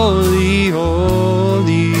 holy,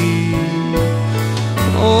 holy.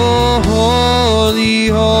 Oh, holy,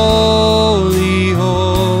 holy,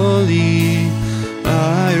 holy.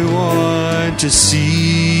 I want to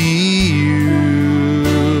see you.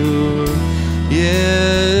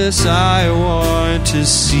 Yes, I want to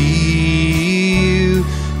see you.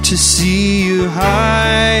 To see you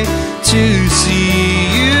high, to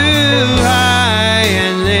see you high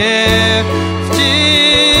and lifted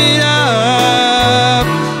up.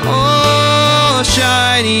 Oh,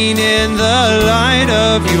 shining in the light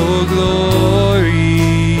of your glory.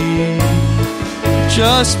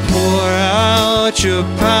 Just pour out your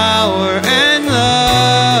power and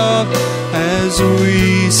love as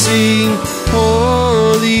we sing,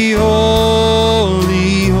 holy,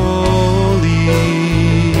 holy, holy.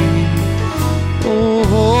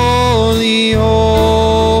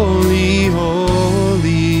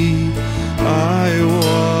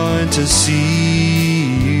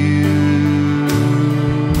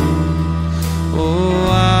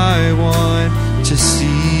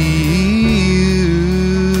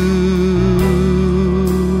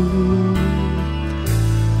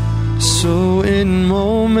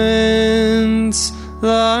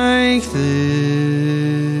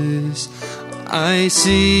 I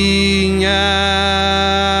sing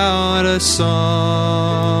out a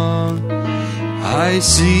song. I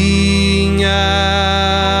sing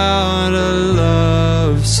out a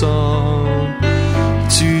love song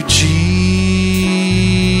to Jesus.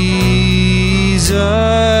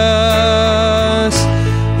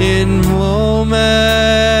 In moments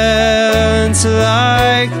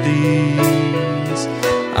like these,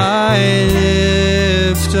 I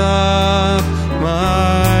lift up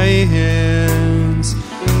my hands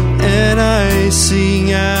and I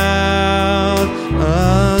sing out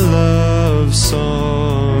a love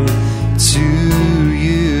song to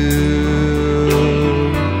you,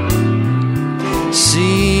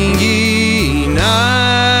 singing I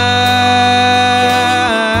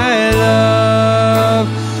love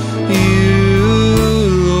you,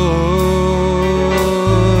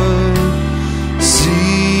 Lord,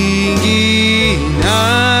 singing I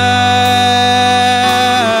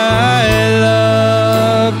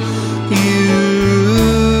love you,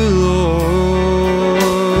 Lord,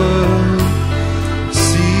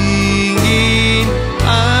 singing I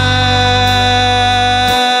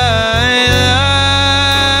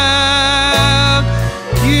love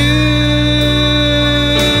you,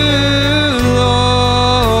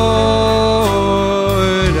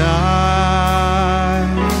 Lord, I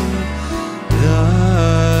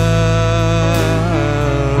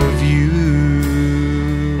love you.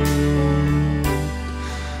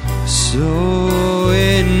 So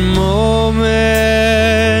in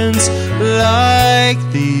moments like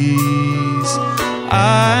these,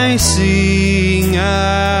 I sing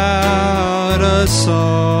out a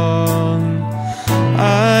song.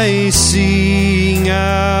 I sing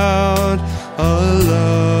out a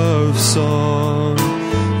love song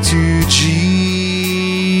to Jesus.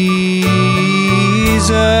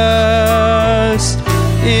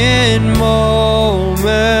 In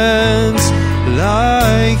moments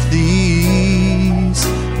like these,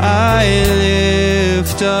 I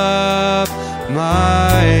lift up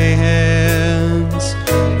my hands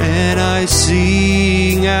and I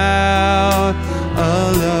sing out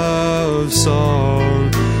a love song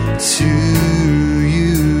to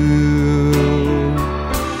you.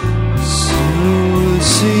 So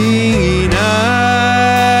singing I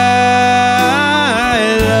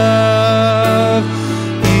love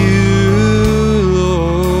you,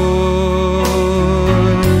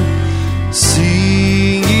 Lord,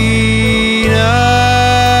 singing I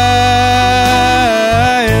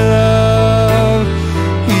love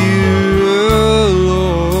you,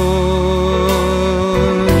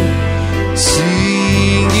 Lord,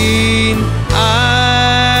 singing I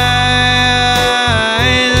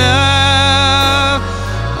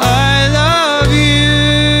love you,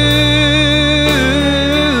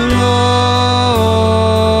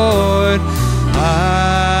 Lord, I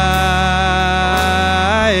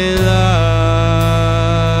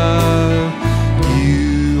love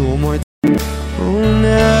you. One more time. Oh,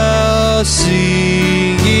 now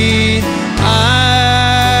singing I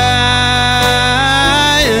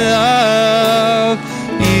love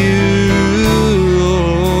you,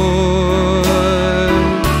 Lord,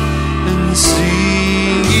 and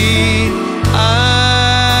singing I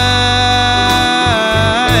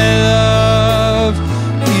love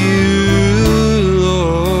you,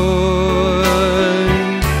 Lord,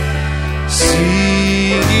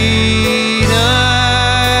 singing I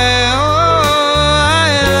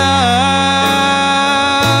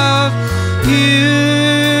love you,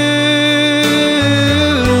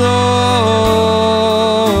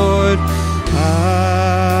 Lord, I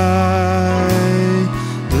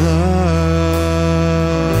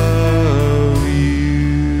love you.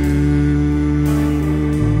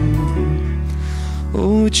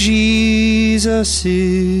 Oh, Jesus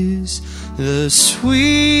is the sweetest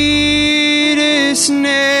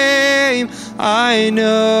name I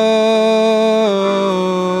know,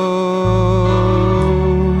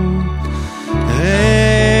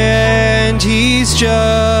 and He's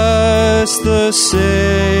just the same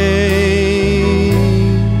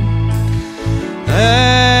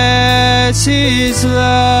as His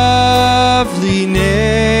lovely name.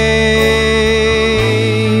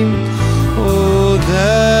 Oh,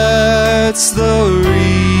 that's the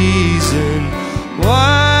reason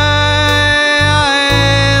why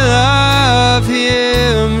I love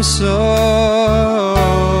Him so.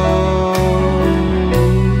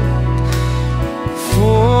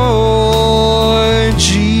 For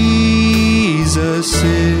Jesus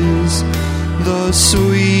is the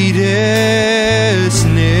sweetest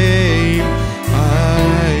name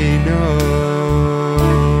I know.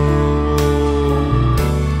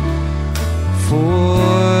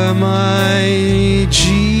 For my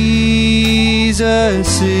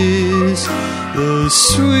Jesus is the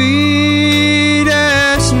sweetest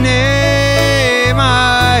name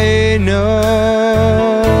I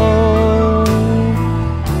know,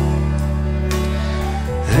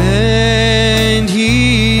 and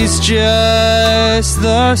He's just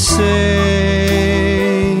the same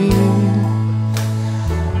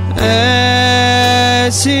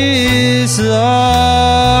as His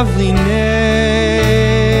lovely name,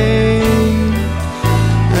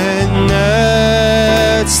 and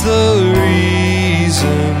that's the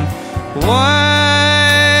reason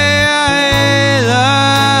why I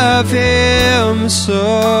love Him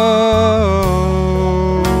so.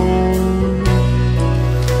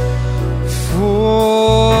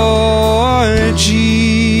 For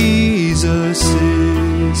Jesus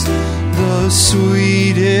is the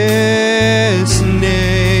sweetest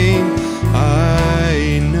name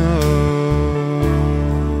I know.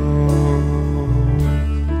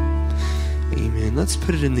 Amen. Let's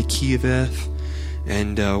put it in the key of F,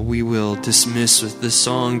 and we will dismiss with this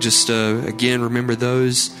song. Just again, remember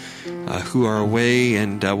those who are away,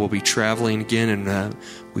 and we'll be traveling again, and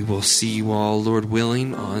we will see you all, Lord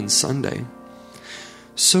willing, on Sunday.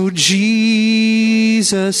 So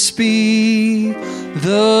Jesus be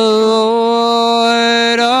the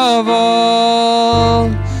Lord of all.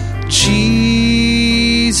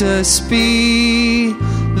 Jesus be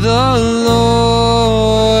the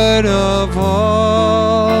Lord of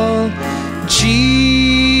all.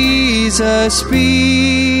 Jesus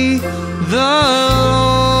be the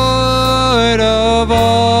Lord of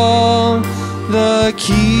all the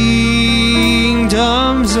kingdoms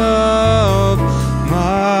of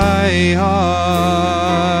my heart.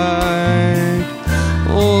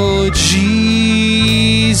 Oh,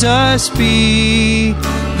 Jesus be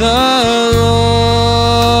the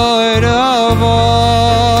Lord of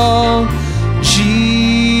all.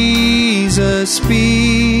 Jesus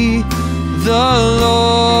be the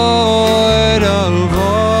Lord of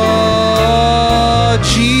all.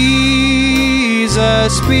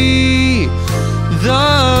 Jesus be the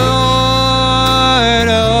Lord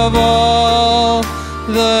of all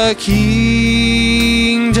the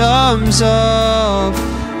kingdoms of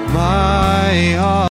my heart.